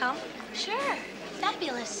 Wanna come? Sure.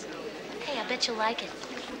 Fabulous. Hey, I bet you'll like it.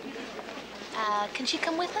 Can she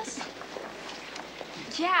come with us?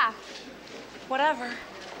 Yeah. Whatever.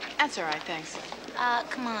 That's all right, thanks.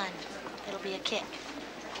 Come on. It'll be a kick.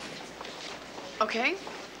 Okay.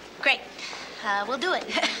 Great. We'll do it.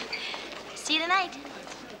 See you tonight.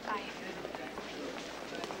 Bye.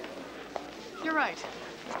 You're right.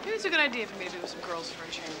 Maybe it's a good idea for me to be with some girls for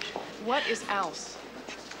a change. What is Al's?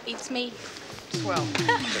 Beats me. Swell.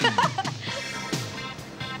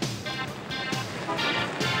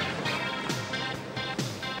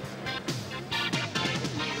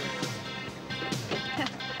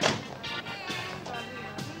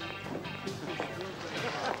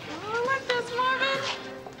 Oh, look, there's Marvin.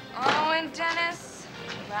 Oh, and Dennis.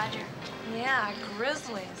 Roger. Yeah,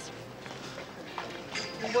 Grizzlies.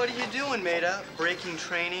 What are you doing, Maida? Breaking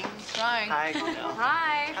training? Trying. Hi.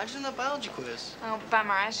 Hi. How'd you do in the biology quiz? Oh,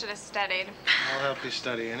 bummer. I should have studied. I'll help you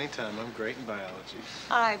study anytime. I'm great in biology.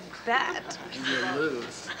 I bet. You'll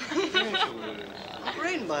lose. I'm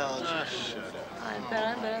great in biology. Shut up. I bet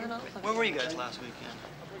I'm better than all of them. Where were you guys last weekend?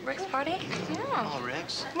 Rick's party? Yeah. Oh,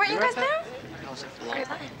 Rick's? Weren't you guys there? I was there for Great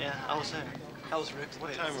long. time. Yeah, I was there. How was Rick's?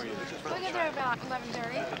 What time were you there? We got there about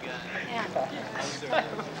 11:30. Good guy. Yeah.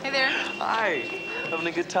 Hey there. Hi. Having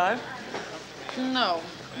a good time? No.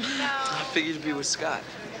 I figured you'd be with Scott.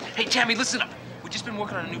 Hey, Tammy, listen up. We've just been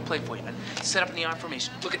working on a new play for you, man. Set up in the arm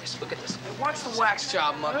formation. Look at this, look at this. Watch the wax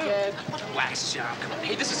job, muckhead. What a wax job. Come on.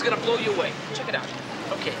 Hey, this is gonna blow you away. Check it out.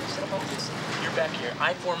 Okay, set up like this. You're back here.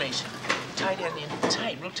 I formation. Tight end in.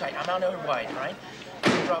 Tight, real tight. I'm out over wide, all right?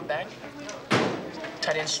 Drop back.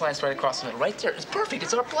 Tight end slides right across the middle. Right there. It's perfect.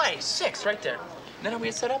 It's our play. 6, right there. Then how we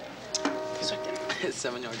get set up? Just like that.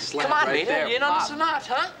 7-yard slant Come on, right Maida. there. You in on Pop. this or not,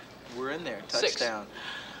 huh? We're in there. 6. Touchdown.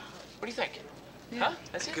 What do you think? Yeah. Huh?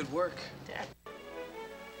 That's it? Good work. Yeah.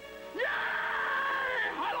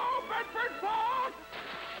 Hello, Bedford Falls!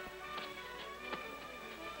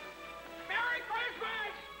 Merry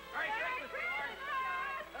Christmas! Merry Christmas, George!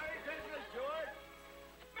 Merry Christmas, George!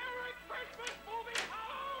 Merry Christmas, movie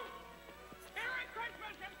house! Merry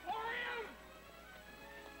Christmas, Emporium!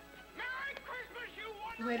 Merry Christmas,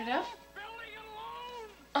 you You waited up? Billy alone!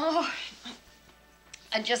 Oh,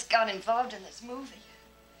 I just got involved in this movie.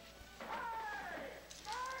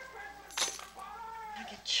 I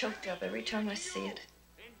get choked up every time I see it.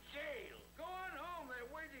 In jail. Go on home. They're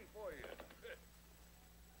waiting for you.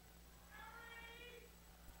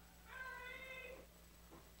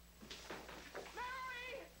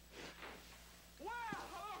 Mary! Well,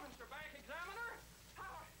 hello, Mr. Bank Examiner.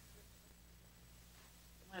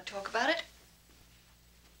 Want to talk about it?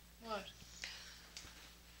 What?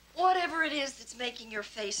 Whatever it is that's It's making your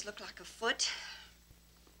face look like a foot.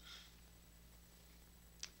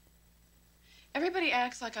 Everybody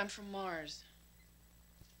acts like I'm from Mars.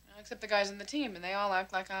 Except the guys on the team, and they all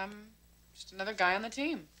act like I'm just another guy on the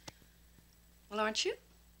team. Well, aren't you?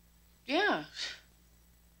 Yeah.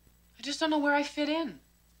 I just don't know where I fit in.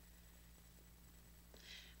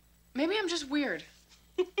 Maybe I'm just weird.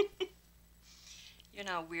 You're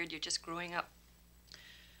not weird, you're just growing up.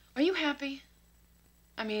 Are you happy?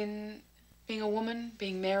 I mean, being a woman,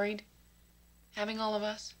 being married, having all of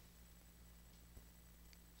us?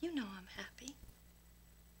 You know I'm happy.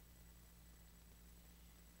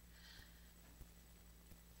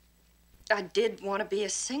 I did want to be a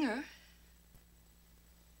singer.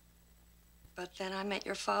 But then I met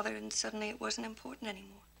your father and suddenly it wasn't important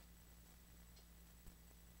anymore.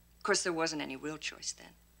 Of course, there wasn't any real choice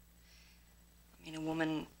then. I mean, a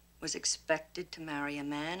woman was expected to marry a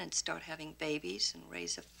man and start having babies and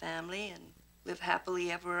raise a family and live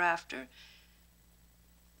happily ever after.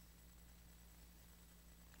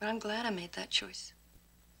 But I'm glad I made that choice.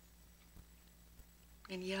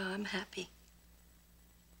 And yeah, I'm happy.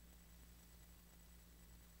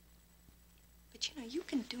 But you know, you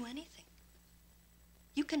can do anything.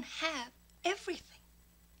 You can have everything.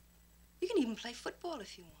 You can even play football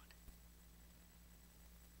if you want.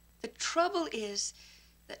 The trouble is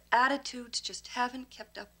that attitudes just haven't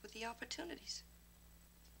kept up with the opportunities.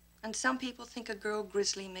 And some people think a girl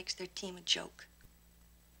grizzly makes their team a joke.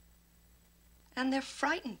 And they're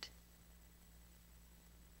frightened.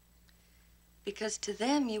 Because to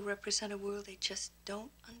them, you represent a world they just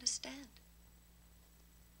don't understand.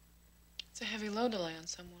 It's a heavy load to lay on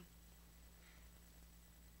someone.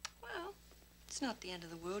 Well, it's not the end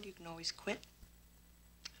of the world. You can always quit.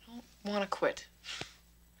 I don't want to quit.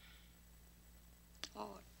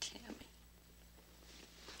 Oh, Tammy.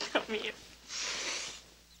 Come here.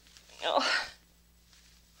 Oh.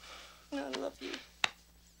 I love you.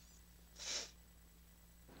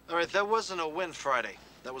 All right, that wasn't a win Friday.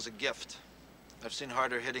 That was a gift. I've seen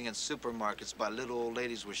harder hitting in supermarkets by little old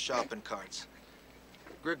ladies with shopping carts.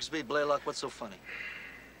 Grigsby, Blaylock, what's so funny?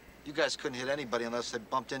 You guys couldn't hit anybody unless they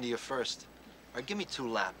bumped into you first. All right, give me 2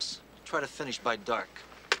 laps. Try to finish by dark.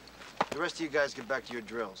 The rest of you guys get back to your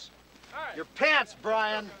drills. Your pants,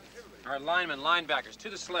 Brian. Our linemen, linebackers, to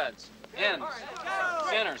the sleds. Ends,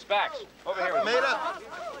 centers, backs. Over here with me. Maida,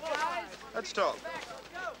 let's talk.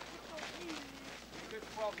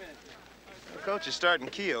 The coach is starting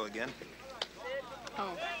Keo again.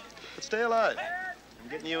 Oh. But stay alive. I'm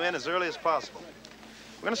getting you in as early as possible.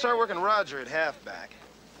 We're gonna start working Roger at halfback.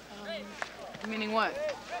 Meaning what?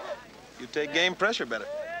 You take game pressure better.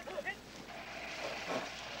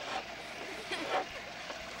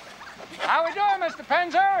 How we doing, Mr.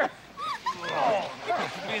 Penzer? Oh,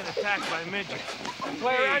 being attacked by midgets.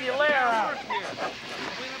 Play around, you lay around.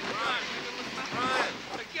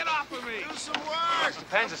 Get off of me! Do some work! Mr.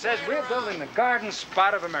 Penzer says we're building the garden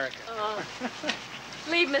spot of America.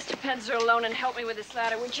 Leave Mr. Penzer alone and help me with this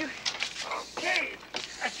ladder, would you? Okay.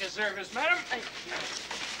 At your service, madam.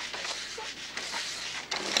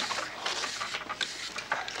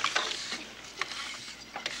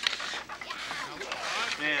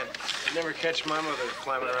 Man, I'd never catch my mother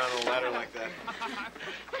climbing around on a ladder like that.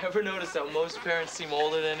 Ever notice how most parents seem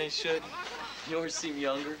older than they should? Yours seem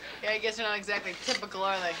younger. Yeah, I guess they're not exactly typical,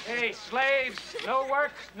 are they? Hey, slaves, no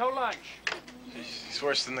work, no lunch. He's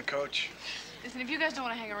worse than the coach. Listen, if you guys don't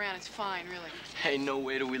want to hang around, it's fine, really. Hey, no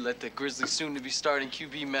way do we let the Grizzlies soon-to-be starting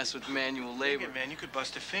QB mess with manual labor. Hey, man, you could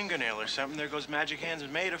bust a fingernail or something. There goes Magic Hands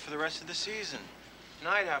and Maida for the rest of the season. And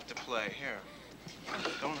I'd have to play. Here.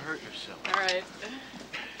 Don't hurt yourself. All right.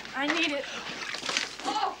 I need it.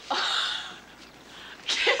 Oh!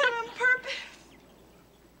 Get it on purpose.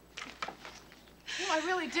 No, I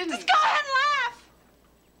really didn't. Just go ahead and laugh!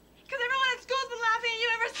 Because everyone at school's been laughing at you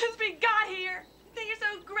ever since we got here. You think you're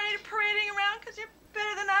so great at parading around because you're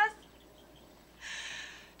better than us?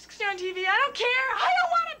 Just because you're on TV. I don't care. I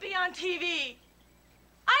don't want to be on TV.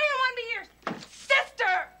 I don't want to be your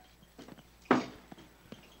sister.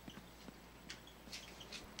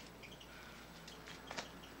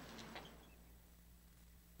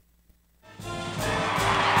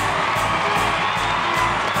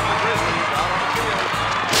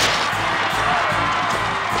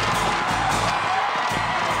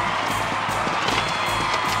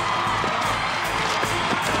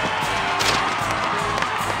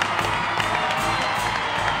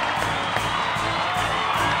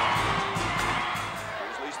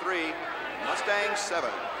 Grizzlies 3, Mustangs 7.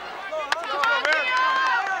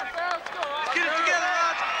 Get it together,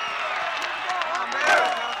 Roger. Come on,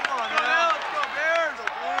 Bears. Come on, now. Let's go, Bears.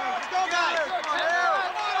 Let's go, guys. Come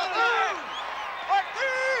on, Bears.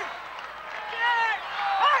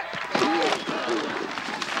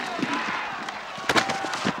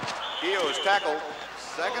 tackled.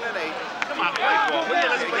 2nd and 8. Come on, play ball. Will you?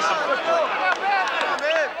 Let's play some football.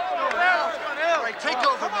 All right, take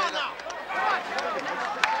over, Maida.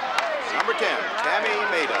 Number 10, Tami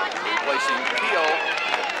Maida, replacing Keo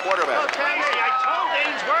at quarterback. Tammy, I told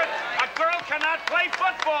Ainsworth, a girl cannot play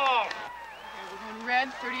football. Okay, we're going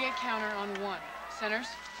red, 38 counter on 1. Centers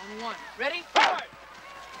on 1. Ready?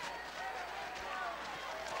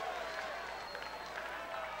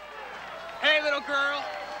 Hey, little girl,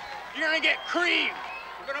 you're gonna get creamed.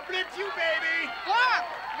 We're gonna blitz you, baby. Block!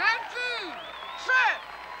 19! Set!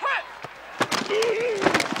 Hut!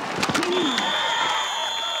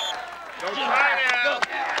 Don't try now.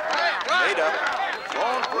 Maida,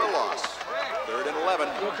 thrown for a loss. 3rd and 11.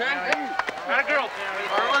 Okay? That girl.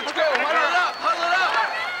 All right, let's go. Huddle it up. Huddle it up.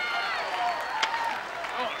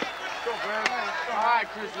 All right,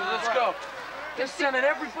 Chrissy, let's go. They're sending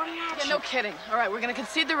everybody out. Yeah, no kidding. All right, we're going to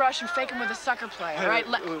concede the rush and fake him with a sucker play. All right?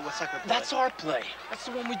 What sucker play? That's our play. That's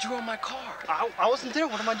the one we drew on my card. I wasn't there.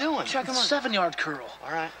 What am I doing? Chuck him on. 7-yard curl.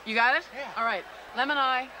 All right. You got it? Yeah. All right. Lem and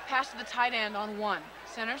I pass to the tight end on 1.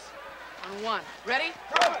 Centers on 1. Ready?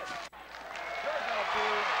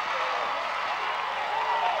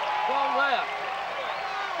 Ball left.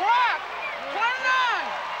 Block! 29!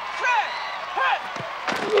 Set! Hut!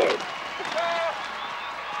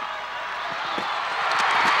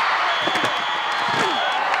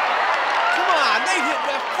 Come on, they hit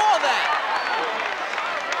ref. Call that.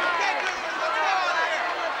 Okay.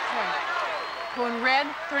 Going red,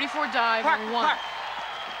 34 dive on 1.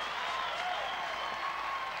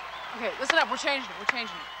 Okay, listen up. We're changing it. We're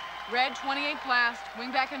changing it. Red, 28 blast,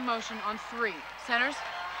 wing back in motion on 3. Centers.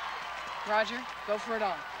 Roger, go for it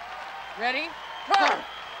all. Ready? Fire!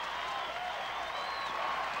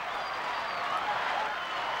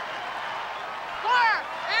 Fire!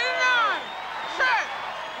 89! Set!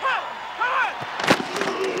 Hut! Hut!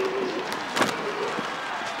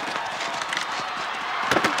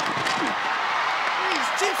 Please,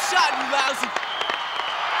 cheap shot, you lousy.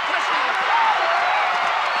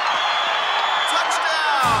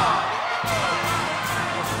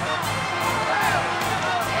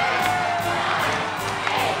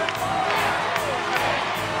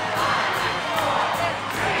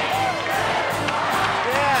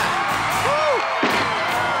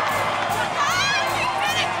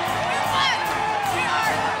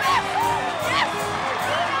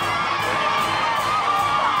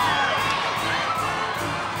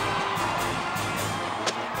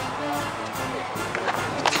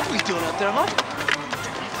 There, huh?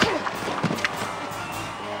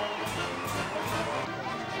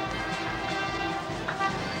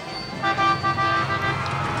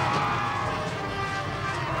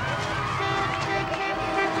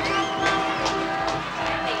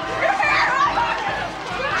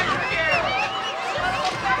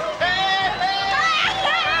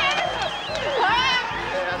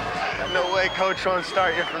 No way Coach won't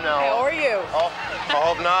start you from now on. Hey, or you. Oh, I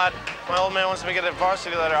hope not. My old man wants me to get a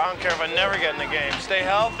varsity letter. I don't care if I never get in the game. Stay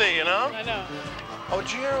healthy, you know? I know. Oh,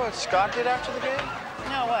 did you hear what Scott did after the game?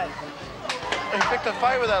 No, what? He picked a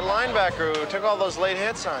fight with that linebacker who took all those late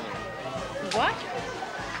hits on you. What?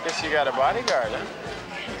 Guess you got a bodyguard, huh?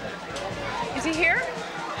 Is he here?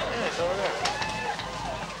 Yeah, it's over there.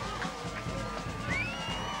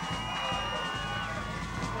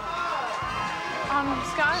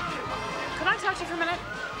 Scott, could I talk to you for a minute?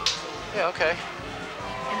 Yeah, okay.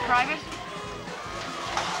 In private?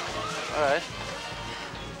 All right.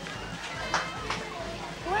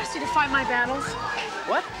 Who asked you to fight my battles?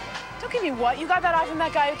 What? Don't give me what. You got that eye from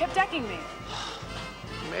that guy who kept decking me.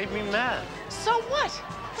 You made me mad. So what?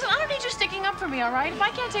 Listen, I don't need you sticking up for me, all right? If I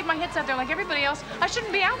can't take my hits out there like everybody else, I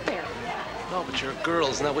shouldn't be out there. No, but you're a girl,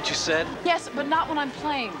 isn't that what you said? Yes, but not when I'm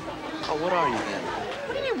playing. Oh, what are you then?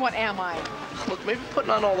 What do you mean, what am I? Look, maybe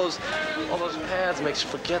putting on all those pads makes you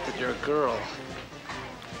forget that you're a girl.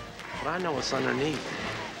 But I know what's underneath.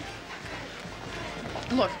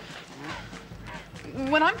 Look,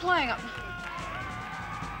 when I'm playing,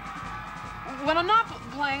 when I'm not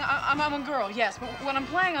playing, I'm a girl, yes. But when I'm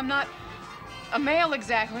playing, I'm not a male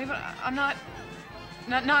exactly, but I'm not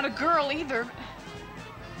a girl either.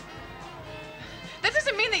 That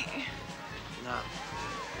doesn't mean that... No.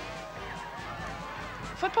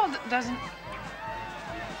 Football doesn't...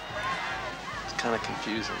 It's kind of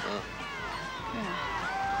confusing, huh? Yeah.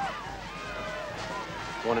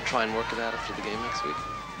 You want to try and work it out after the game next week?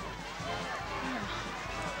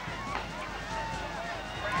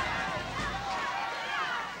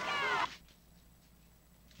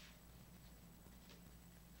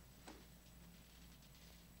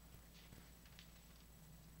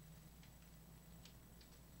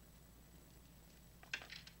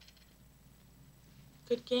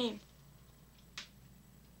 Good game.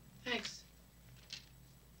 Thanks.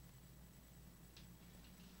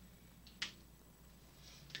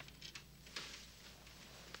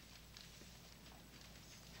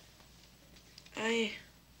 I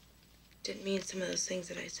didn't mean some of those things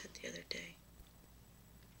that I said the other day.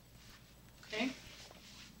 Okay.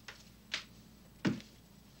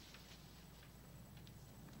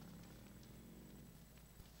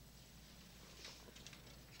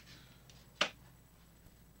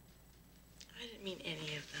 I didn't mean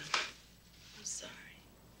any of them. I'm sorry.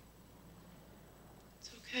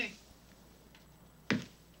 It's okay.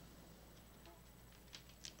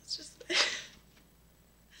 It's just... I've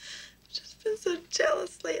just been so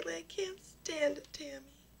jealous lately. I can't stand it, Tammy.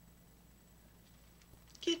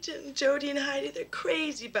 Gidget and Jody and Heidi, they're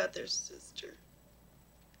crazy about their sister.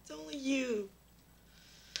 It's only you.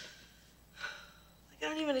 Like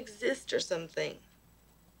I don't even exist or something.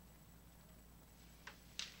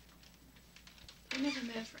 I never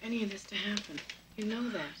meant for any of this to happen. You know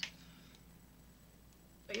that.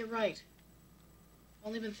 But you're right. I've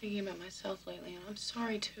only been thinking about myself lately, and I'm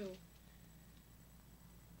sorry, too.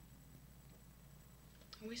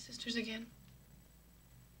 Are we sisters again?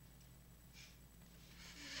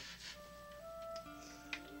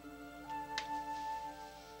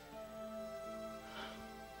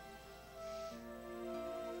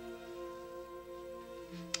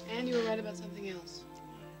 And you were right about something else.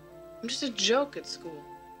 I'm just a joke at school.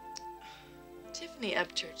 Tiffany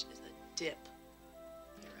Upchurch is a dip.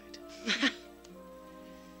 You're right.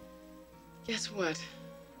 Guess what?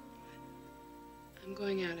 I'm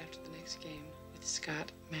going out after the next game with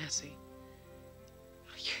Scott Massey.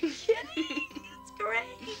 Oh, you're kidding. That's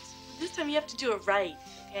great. This time you have to do it right,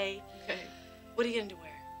 okay? Okay. What are you going to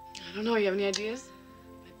wear? I don't know. You have any ideas?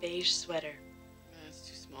 My beige sweater. It's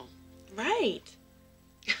too small. Right.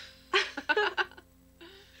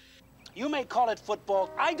 You may call it football.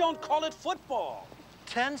 I don't call it football.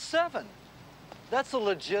 10-7. That's a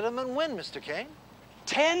legitimate win, Mr. Kane.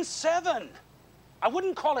 10-7. I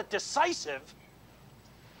wouldn't call it decisive.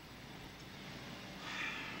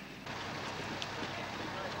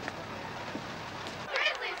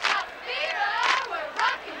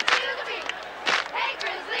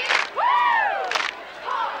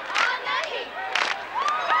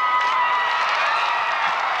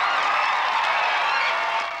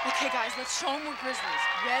 Okay, guys, let's show them we're Grizzlies.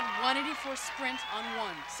 Red 184 sprint on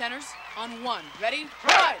 1. Centers on 1. Ready?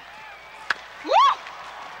 Ride!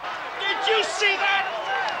 Did you see that?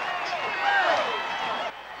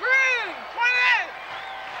 Green, 20,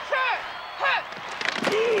 set, hit!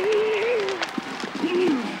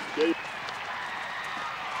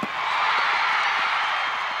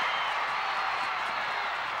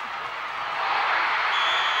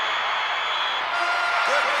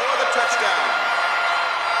 Good for the touchdown.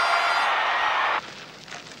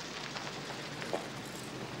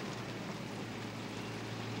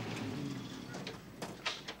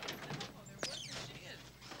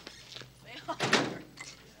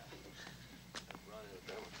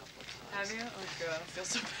 Have you? Oh, God, I feel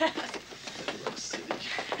so bad.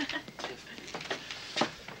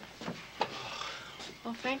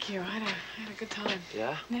 Well, thank you. I had a good time.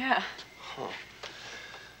 Yeah? Yeah. Huh.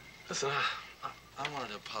 Listen, I wanted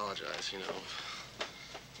to apologize, you know.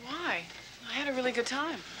 Why? I had a really good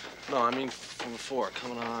time. No, I mean from before,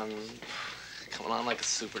 coming on like a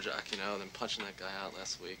super jock, you know, and then punching that guy out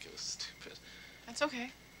last week. It was stupid. That's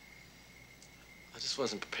okay. I just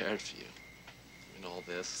wasn't prepared for you. I mean, all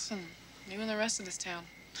this. Listen, you and the rest of this town.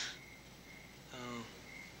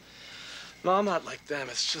 No, I'm not like them.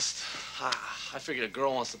 It's just, I figured a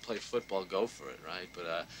girl wants to play football, go for it, right?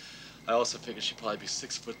 But I also figured she'd probably be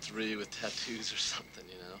 6'3" with tattoos or something,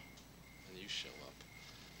 you know? And you show up.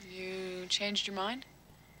 You changed your mind?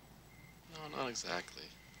 No, not exactly.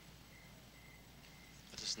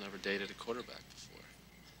 I just never dated a quarterback before.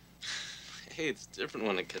 Hey, it's different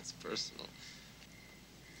when it gets personal.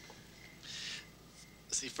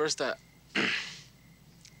 See, first I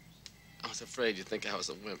was afraid you'd think I was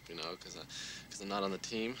a wimp, you know, because I'm not on the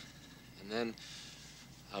team. And then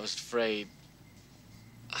I was afraid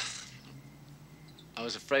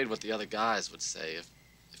what the other guys would say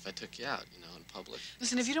if I took you out, you know, in public.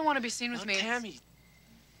 Listen, if you don't want to be seen with me... Tammy,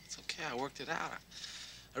 it's okay. I worked it out.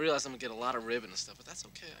 I realize I'm going to get a lot of ribbon and stuff, but that's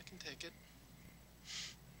okay. I can take it.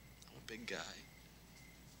 I'm a big guy.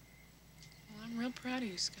 Well, I'm real proud of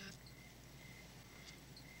you, Scott.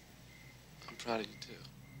 I'm proud of you, too.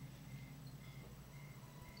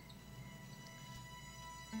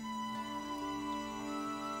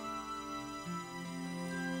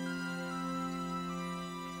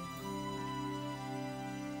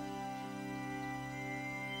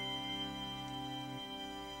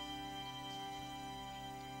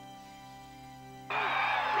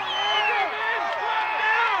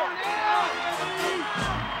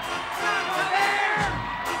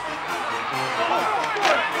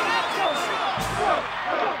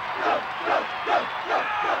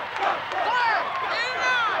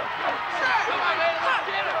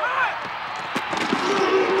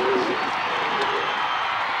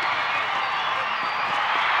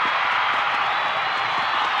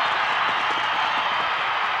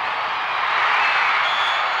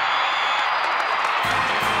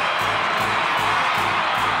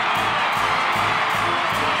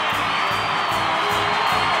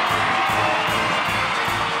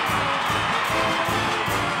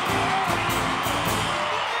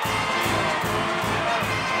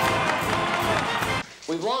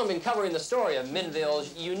 covering the story of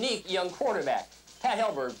McMinnville's unique young quarterback. Pat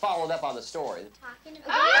Helberg followed up on the story. Talking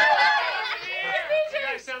about You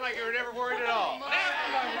guys sound like you were never worried at all.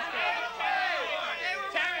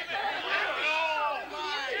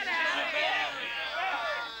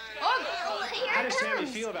 How does Tami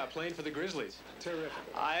feel about playing for the Grizzlies? Terrific.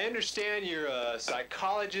 I understand you're a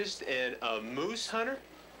psychologist and a moose hunter?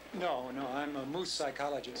 No, I'm a moose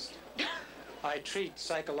psychologist. I treat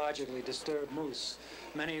psychologically disturbed moose,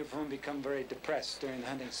 many of whom become very depressed during the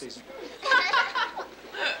hunting season.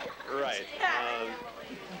 Right.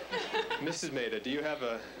 Mrs. Maida, do you have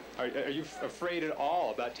are you afraid at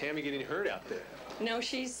all about Tami getting hurt out there? No,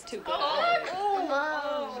 she's too good.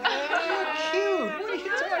 Oh, cute. What are you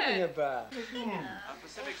talking about?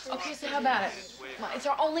 Okay, so how about it? It's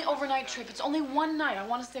our only overnight trip. It's only one night. I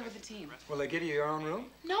want to stay with the team. Will they give you your own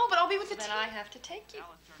room? No, but I'll be with the team. Then I have to take you.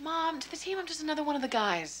 Mom, to the team, I'm just another one of the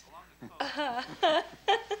guys.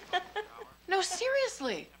 No,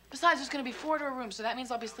 seriously. Besides, there's going to be 4 to a room, so that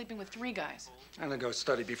means I'll be sleeping with 3 guys. I'm gonna go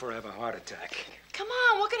study before I have a heart attack. Come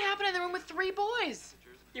on, what could happen in the room with 3 boys?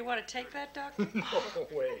 You want to take that, Doctor? No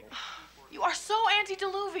way. You are so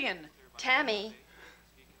antediluvian. Tammy,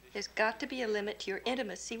 there's got to be a limit to your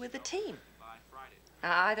intimacy with the team.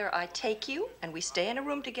 Now, either I take you and we stay in a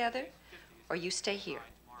room together, or you stay here.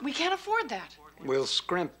 We can't afford that. We'll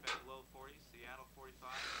scrimp.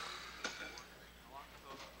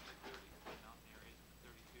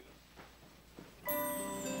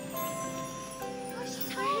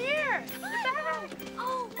 here.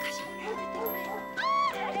 Oh, gosh.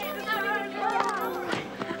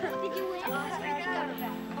 Did you win?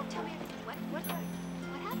 Oh, tell me everything. What happened?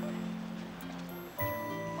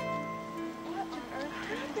 What on earth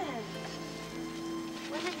happened?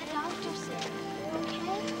 What did the doctor say? You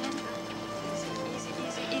okay?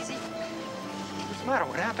 Easy. What's the matter?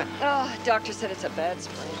 What happened? Oh, doctor said it's a bad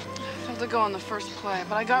sprain. I failed to go on the first play,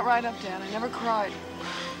 but I got right up, Dad. I never cried.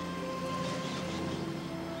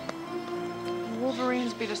 The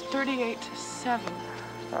Wolverines beat us 38-7.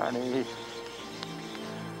 Honey.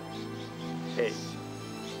 Hey.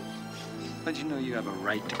 Don't you know you have a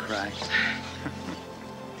right to cry?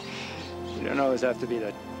 You don't always have to be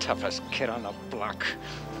the toughest kid on the block.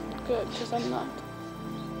 Good, because I'm not.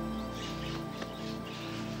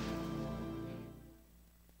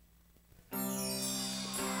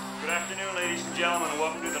 Good afternoon, ladies and gentlemen, and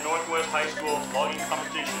welcome to the Northwest High School logging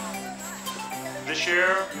competition. This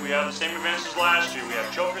year, we have the same events as last year. We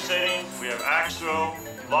have choker setting, we have axe throw,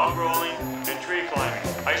 log rolling, and tree climbing.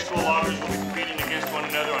 High school loggers will be competing against one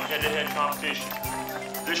another on head-to-head competition.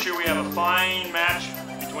 This year, we have a fine match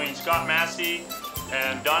between Scott Massey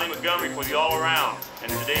and Donnie Montgomery for the all-around.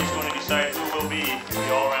 And today's going to decide who will be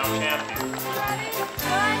the all-around champion.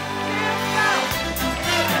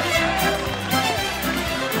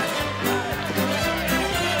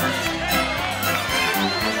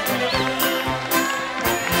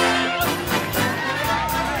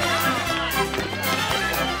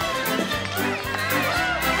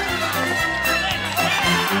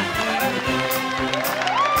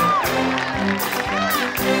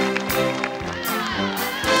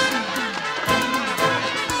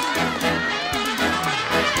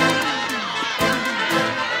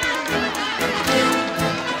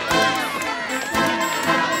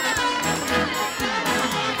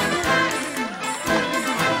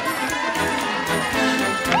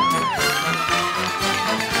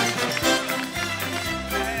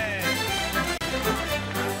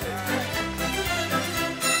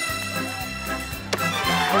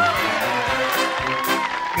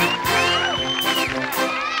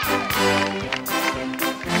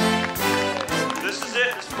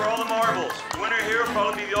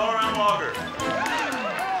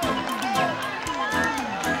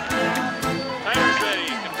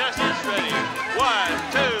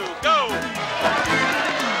 1, 2, go!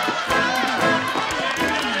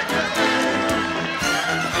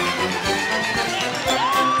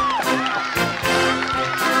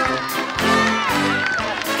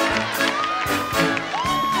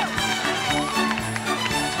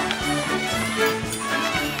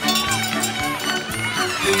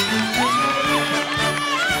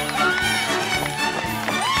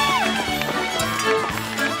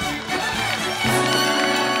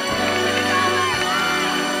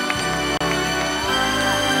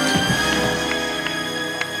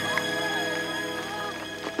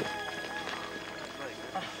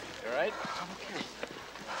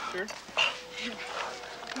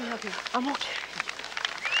 I'm okay.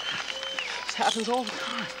 This happens all the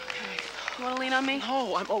time. You want to lean on me?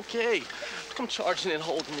 No, I'm okay. Come charging in,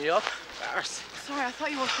 holding me up. Embarrassing. Sorry, I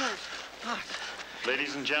thought you were hurt.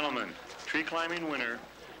 Ladies and gentlemen, tree climbing winner,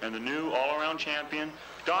 and the new all-around champion,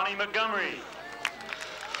 Donnie Montgomery.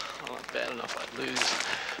 Oh, not bad enough I lose.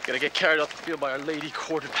 Gotta get carried off the field by our lady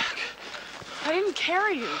quarterback. I didn't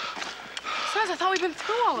carry you. Besides, I thought we'd been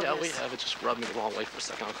through all of this. Yeah, we have. It just rubbed me the wrong way for a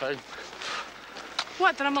second, okay?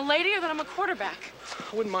 What, that I'm a lady or that I'm a quarterback?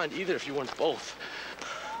 I wouldn't mind either if you weren't both.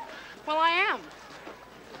 Well, I am.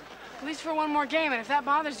 At least for one more game, and if that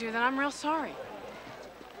bothers you, then I'm real sorry.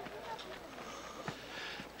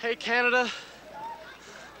 Hey, Canada.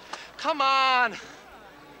 Come on.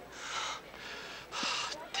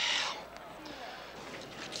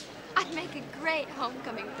 I'd make a great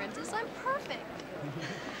homecoming princess. I'm perfect.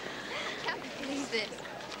 I can't believe this.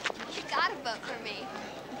 You gotta vote for me.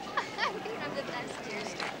 I think I'm the best here.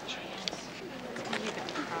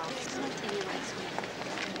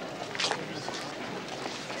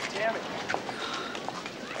 Damn it.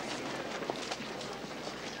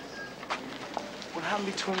 What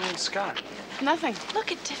happened between you and Scott? Nothing.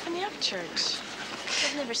 Look at Tiffany Upchurch.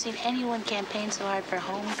 I've never seen anyone campaign so hard for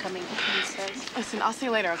homecoming princess. Listen, I'll see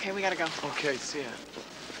you later, okay? We gotta go. Okay, see ya.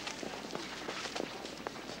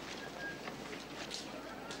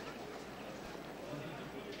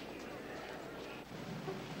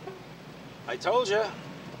 I told you,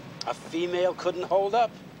 a female couldn't hold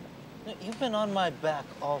up. You've been on my back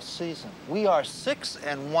all season. We are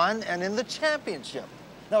 6-1 and in the championship.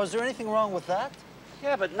 Now, is there anything wrong with that?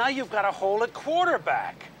 Yeah, but now you've got a hole at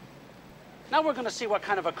quarterback. Now we're going to see what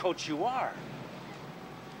kind of a coach you are.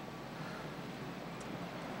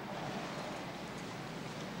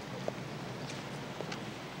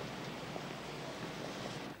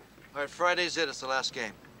 All right, Friday's it. It's the last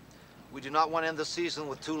game. We do not want to end the season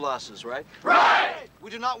with 2 losses, right? Right! We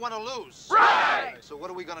do not want to lose. Right! So what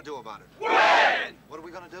are we going to do about it? Win! What are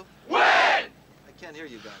we going to do? Win! I can't hear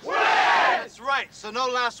you guys. Win! That's right. So no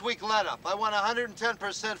last week let up. I want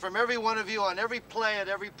 110% from every one of you on every play at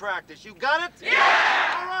every practice. You got it? Yeah!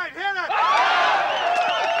 All right, hit it!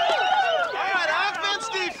 All right, offense,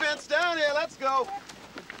 defense, down here. Let's go.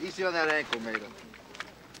 Easy on that ankle, Maida.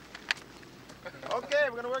 Okay,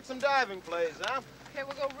 we're gonna work some diving plays, huh? Okay,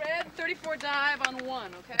 we'll go red, 34 dive on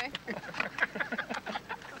 1, okay?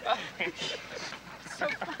 So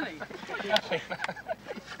funny.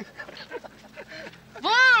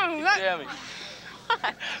 Blue! Tammy.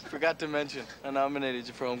 Forgot to mention, I nominated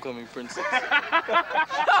you for Homecoming Princess.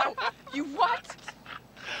 Oh, you what?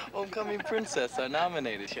 Homecoming Princess, I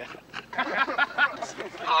nominated you.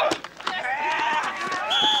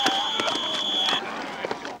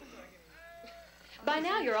 By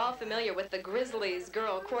now, you're all familiar with the Grizzlies'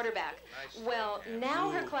 girl quarterback. Well,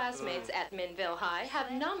 now her classmates at McMinnville High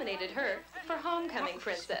have nominated her for Homecoming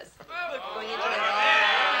Princess. Going into the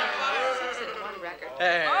 6-1 record.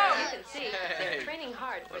 Hey. You can see they're training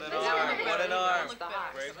hard for this year. What an arm. The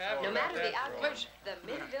Hawks. No matter the outcome, the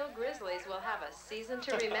McMinnville Grizzlies will have a season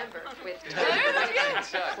to remember with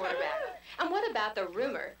Tami quarterback. And what about the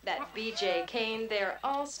rumor that B.J. Kane, their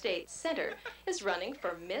all-state center, is running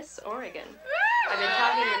for Miss Oregon? I've been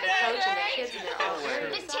talking with the coach and the kids, and they're all very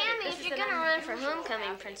Miss Tammy, if you're gonna run for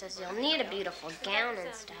homecoming princess, you'll need a beautiful gown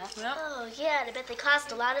and stuff. Oh, yeah, I bet they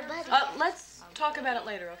cost a lot of money. Let's talk about it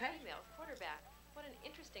later, okay? Female quarterback. What an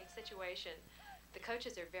interesting situation. The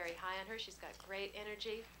coaches are very high on her. She's got great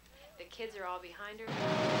energy. The kids are all behind her.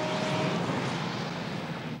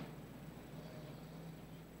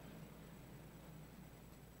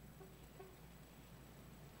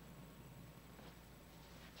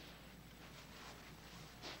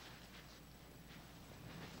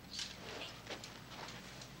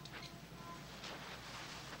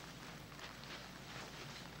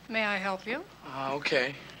 May I help you?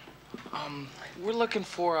 Okay. We're looking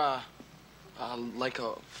for, like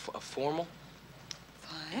a formal.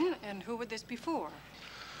 Fine. And who would this be for?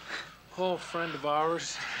 Oh, friend of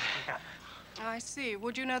ours. I see.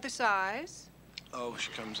 Would you know the size? Oh,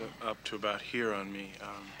 she comes up to about here on me.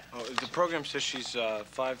 The program says she's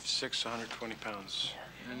 5'6", 120 pounds.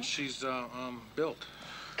 And she's built.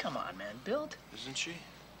 Come on, man. Built? Isn't she?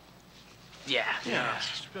 Yeah. Yeah,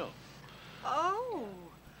 she's built. Oh.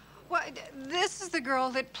 Well, this is the girl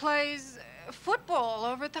that plays football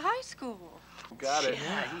over at the high school. Got it.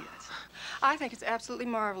 Yeah, I think it's absolutely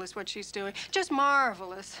marvelous what she's doing. Just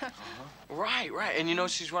marvelous. Right. And you know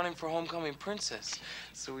she's running for Homecoming Princess.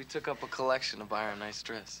 So we took up a collection to buy her a nice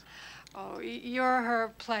dress. Oh, you're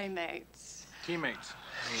her playmates. Teammates.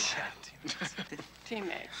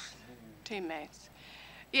 Teammates.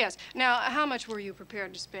 Yes. Now, how much were you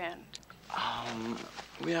prepared to spend?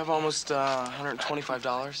 We have almost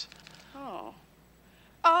 $125.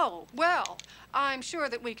 Oh, well, I'm sure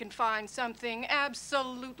that we can find something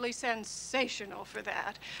absolutely sensational for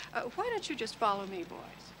that. Why don't you just follow me, boys?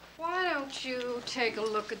 Why don't you take a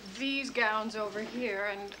look at these gowns over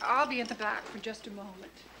here, and I'll be at the back for just a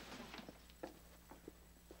moment.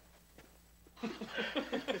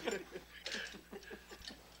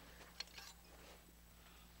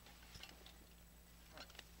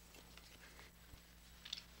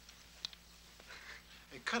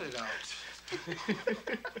 Hey, cut it out.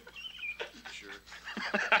 Sure.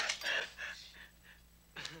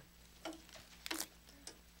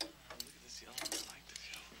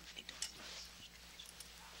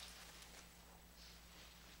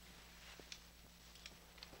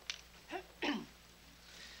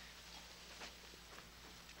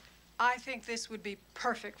 I think this would be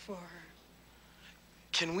perfect for her.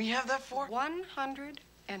 Can we have that for? $125.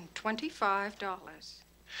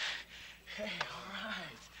 Hey, all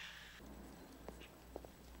right.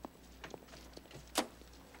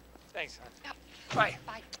 Thanks, hon. Yep. Bye.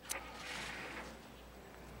 Bye.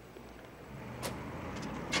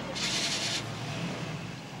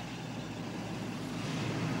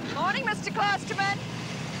 Morning, Mr. Klosterman.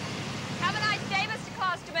 Have a nice day, Mr.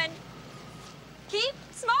 Klosterman. Keep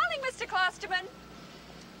smiling, Mr. Klosterman.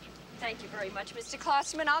 Thank you very much, Mr.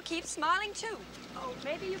 Klosterman. I'll keep smiling, too. Oh,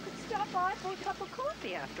 maybe you could stop by for a cup of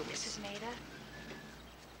coffee afterwards. Mrs. Maida,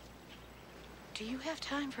 do you have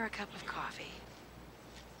time for a cup of coffee?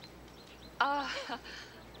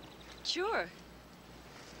 Sure.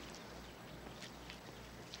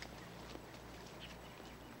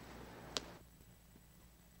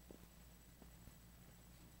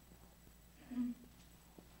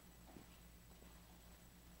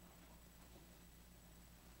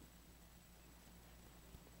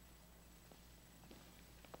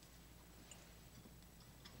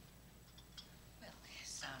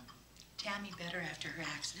 Is Tami better after her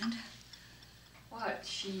accident? What?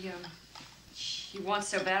 She wants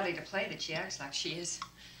so badly to play that she acts like she is.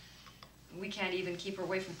 We can't even keep her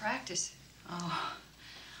away from practice. Oh.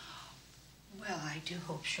 Well, I do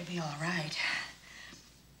hope she'll be all right.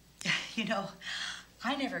 You know,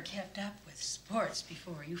 I never kept up with sports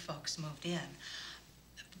before you folks moved in.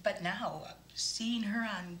 But now, seeing her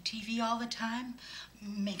on TV all the time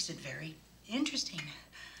makes it very interesting.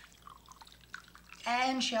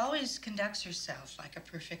 And she always conducts herself like a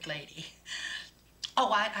perfect lady.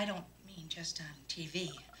 Oh, I don't mean just on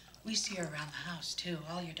TV. We see her around the house, too,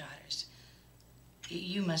 all your daughters.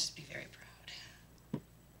 You must be very proud.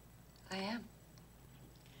 I am.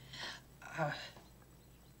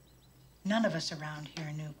 None of us around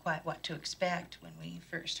here knew quite what to expect when we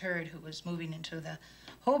first heard who was moving into the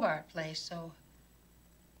Hobart place, so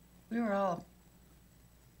we were all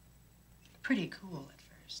pretty cool at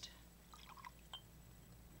first.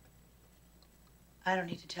 I don't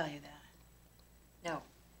need to tell you that. No.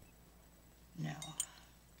 No.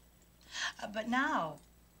 But now,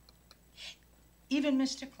 even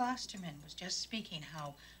Mr. Klosterman was just speaking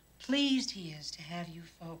how pleased he is to have you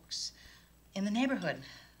folks in the neighborhood.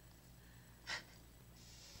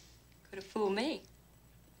 Could have fooled me.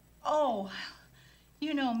 Oh,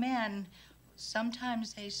 you know, men,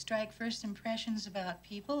 sometimes they strike first impressions about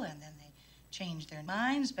people and then they change their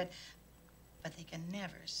minds, but they can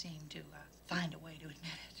never seem to find a way to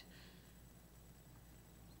admit it.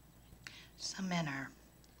 Some men are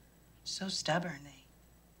so stubborn, they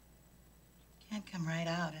can't come right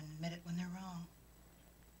out and admit it when they're wrong.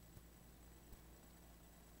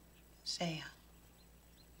 Say,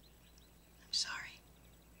 I'm sorry.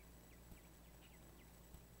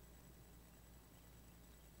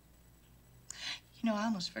 You know, I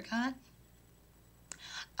almost forgot.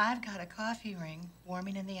 I've got a coffee ring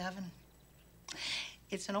warming in the oven.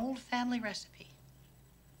 It's an old family recipe,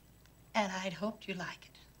 and I'd hoped you'd like it.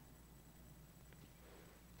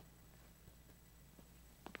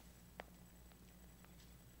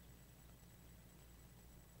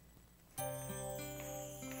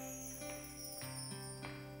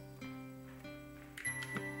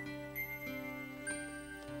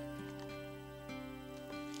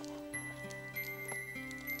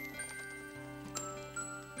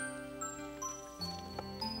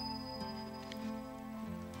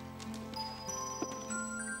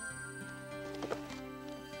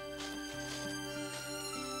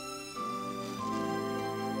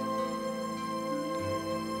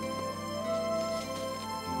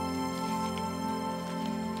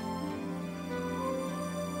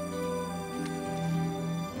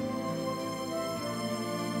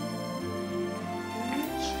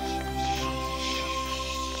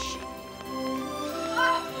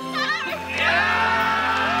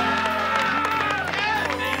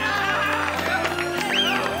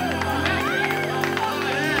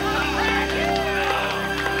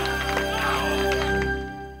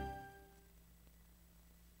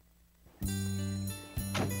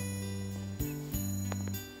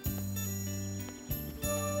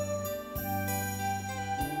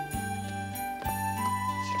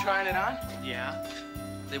 trying it on? Yeah.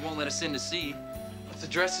 They won't let us in to see. If the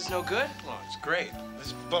dress is no good? Oh, it's great.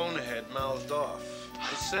 This bonehead mouthed off.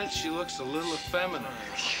 I sense she looks a little effeminate.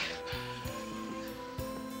 She's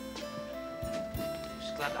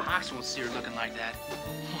glad the Hawks won't see her looking like that.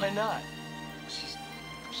 Why not? She's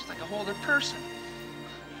like a whole other person.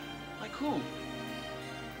 Like who?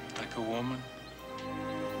 Like a woman?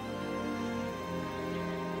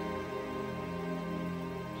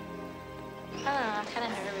 I don't know, I'm kind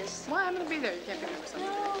of nervous. Well, I'm gonna be there. You can't be nervous.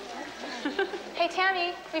 No. Hey,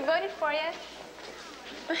 Tammy, we voted for you.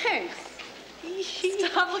 Thanks.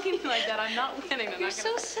 Stop looking like that. I'm not winning. You're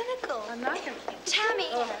so cynical. I'm not gonna. Tammy.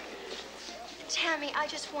 Tammy, I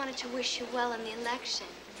just wanted to wish you well in the election.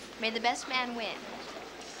 May the best man win.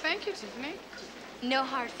 Thank you, Tiffany. No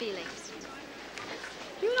hard feelings.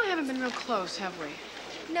 You and I haven't been real close, have we?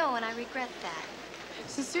 No, and I regret that.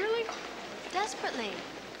 Sincerely? Desperately.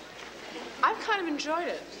 I've kind of enjoyed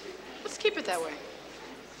it. Let's keep it that way.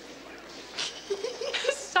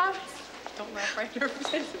 Stop. Don't laugh right in her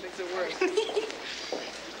face. It makes it worse.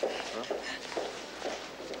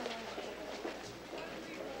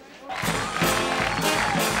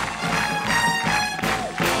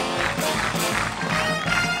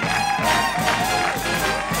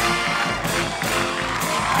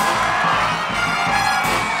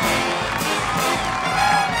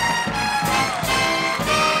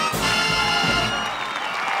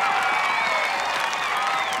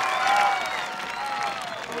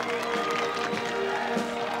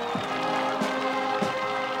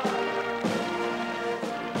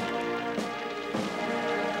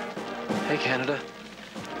 Hey, Canada.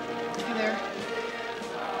 Hey there.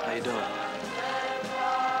 How you doing?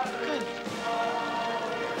 Good.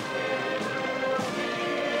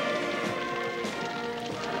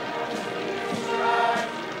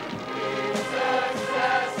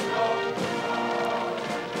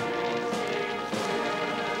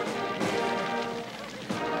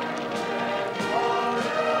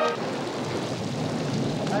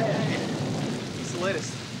 What's the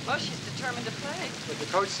latest? Well, she's determined to play. But the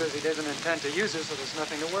coach says he doesn't intend to use her, so there's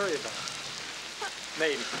nothing to worry about.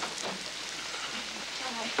 Maybe.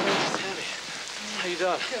 Tammy. How you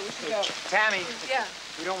doing? Good, we should go. Tammy, Yeah.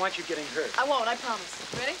 we don't want you getting hurt. I won't, I promise.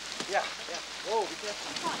 Ready? Yeah. Whoa, be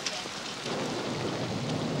careful.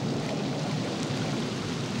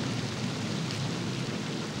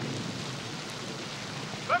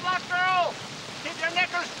 Good luck, girls. Keep your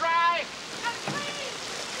knickers dry. And please,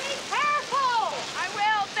 be careful! I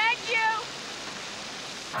will, thank you!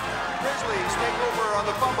 Grizzlies take over on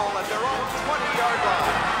the fumble at their own 20-yard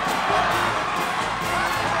line.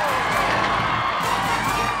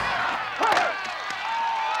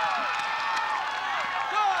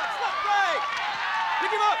 George, left right.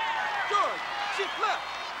 Pick him up. George, shoot left.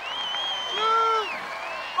 Blue.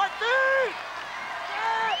 Martin.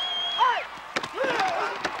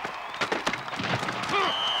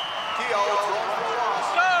 Keogh thrown for a loss.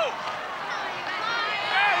 Go.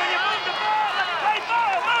 Hey, when you move the ball, let's play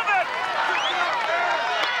ball. Move it.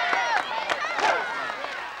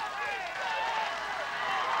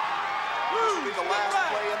 This will be the last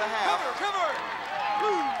play in the half. Cover.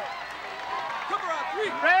 Cover on 3.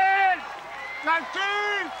 Red.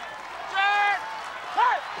 19. Set.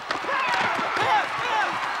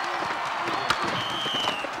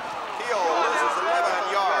 Keogh loses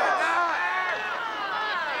 11 yards.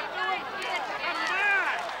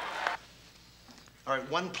 All right,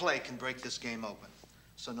 one play can break this game open,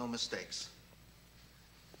 so no mistakes.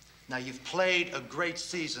 Now, you've played a great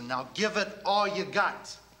season. Now, give it all you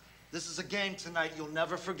got. This is a game tonight you'll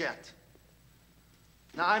never forget.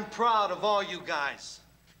 Now, I'm proud of all you guys.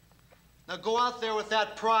 Now, go out there with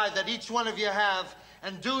that pride that each one of you have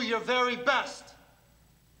and do your very best.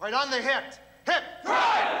 Right on the hit. Hit!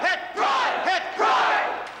 Pride! Hit! Pride! Hit!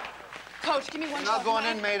 Pride! Coach, give me one You're not shot, going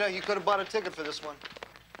in, Maida. You could have bought a ticket for this one.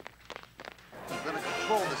 We're going to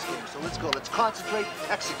control this game, so let's go. Let's concentrate,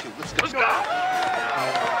 execute. Let's go. Let's go!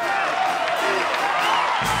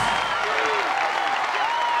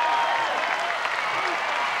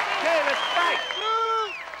 Okay, let's fight.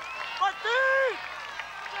 Blue. Martin.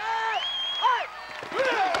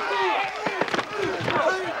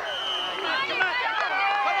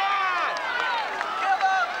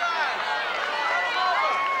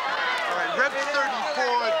 All right, red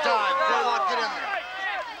 34 dive. Blaylock, get in there.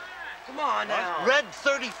 Come on now. Red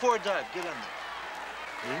 34 dive. Get in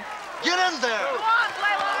there. Get in there. Come on,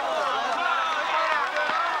 Blaylock!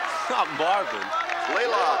 Not Marvin.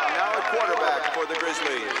 Blaylock now at quarterback for the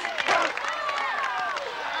Grizzlies.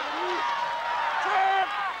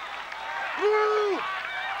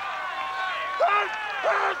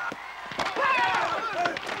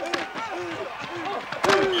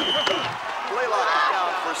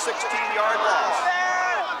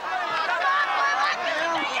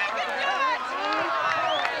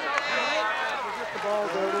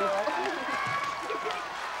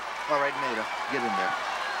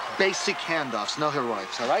 basic handoffs, no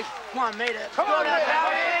heroics, all right? Come on, Maida. Come on, Maida.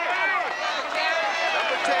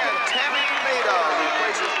 Number 10, Tami Maida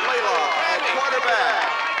replaces Philomath at quarterback.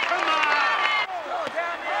 Come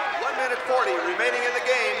on. 1 minute 40 remaining in the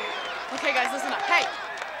game. Okay, guys, listen up. Hey,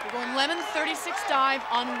 we're going lemon 36 dive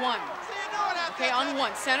on 1. Okay, on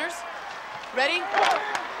 1. Centers, ready?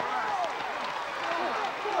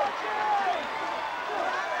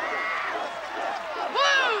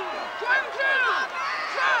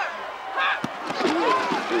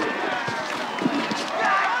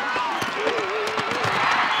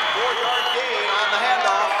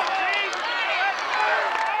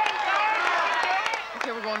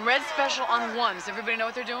 Okay, we're going red special on 1. Does everybody know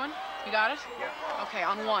what they're doing? You got it? Yeah. Okay,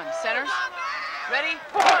 on 1. Centers, ready?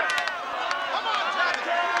 Black!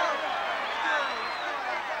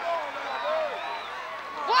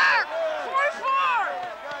 44!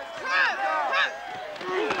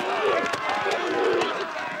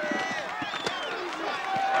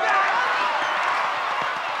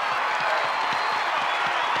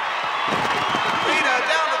 Maida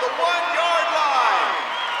down to the 1-yard line.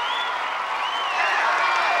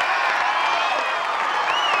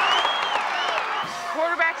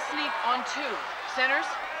 Quarterback sneak on 2. Centers,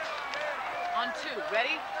 on 2.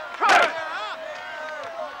 Ready?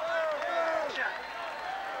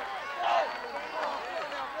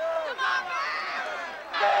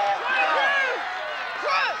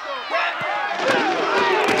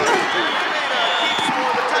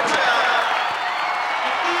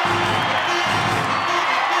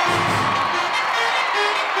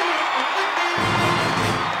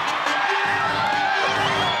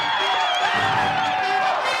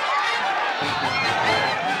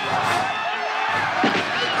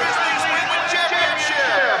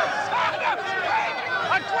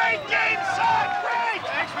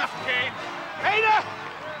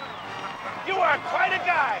 You are quite a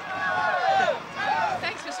guy.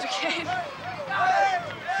 Thanks, Mr. Kane.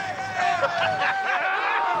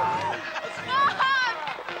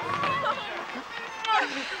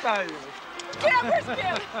 Cam, where's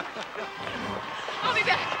Cam? I'll be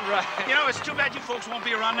back. Right. You know, it's too bad you folks won't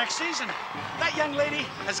be around next season. That young lady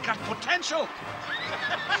has got potential.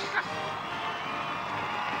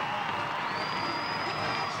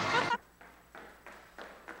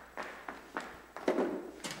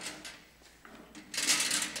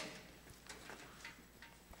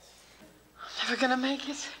 Never gonna make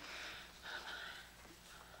it.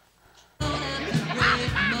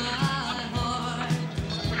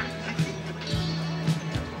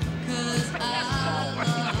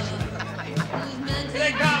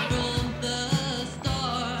 They come.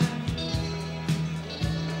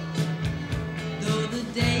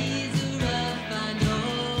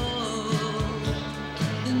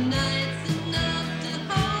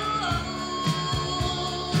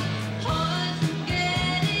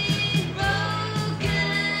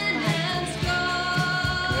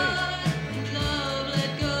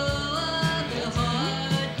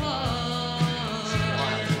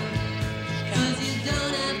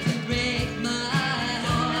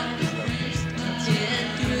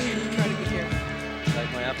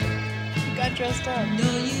 Dressed up. No,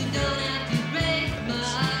 you don't have to break my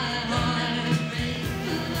heart.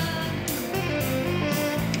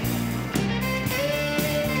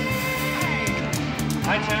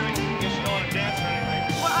 Hi, Tammy. Guess you don't want to dance or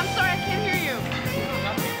anything. Well, I'm sorry, I can't hear you.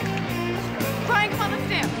 Brian, come on, let's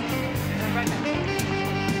dance. Right now.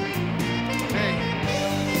 Hey.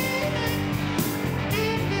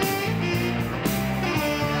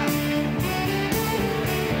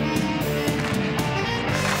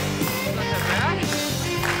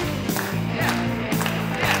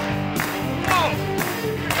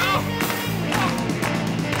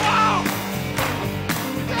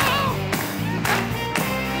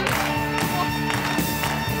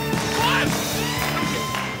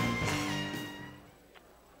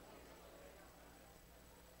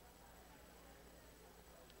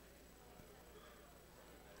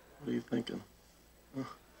 What are you thinking?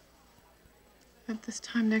 At this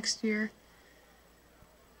time next year,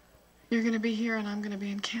 you're gonna be here and I'm gonna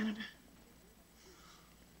be in Canada.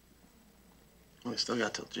 Well, we still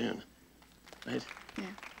got till June, right? Yeah.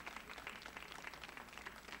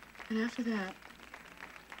 And after that,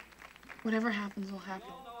 whatever happens will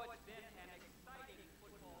happen.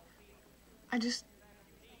 I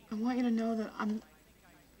want you to know that I'm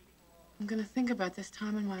gonna think about this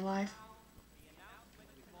time in my life.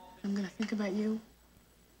 I'm gonna think about you.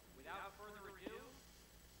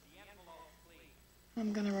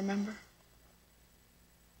 I'm gonna remember.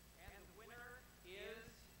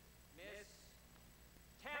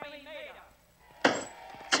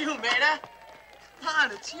 You, Maida.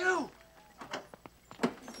 Hon, it's you.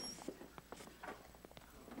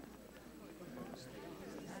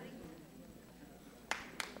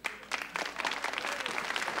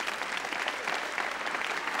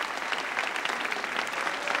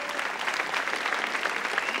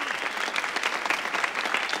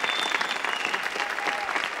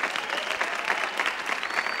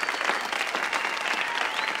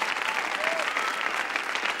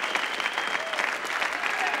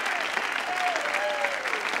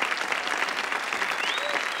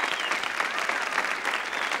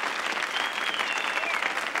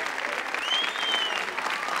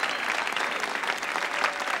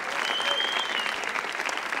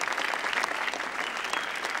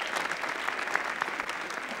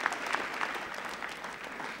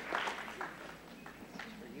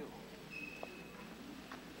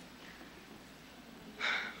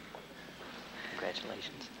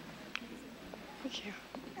 Congratulations. Thank you.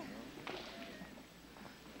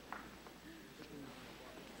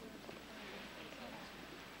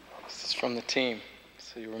 This is from the team,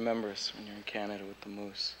 so you remember us when you're in Canada with the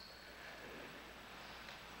Moose.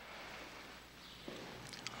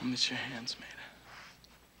 I'll miss your hands, Maida.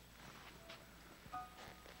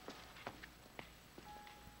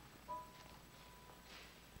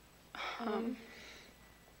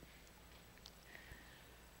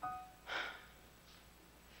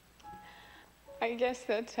 I guess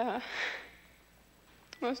that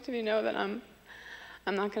most of you know that I'm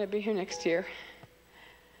not going to be here next year.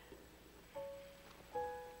 I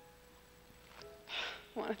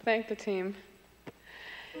want to thank the team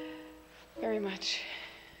very much.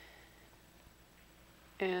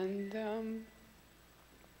 And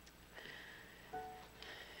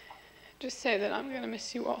just say that I'm going to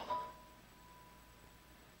miss you all.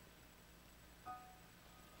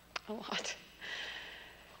 A lot.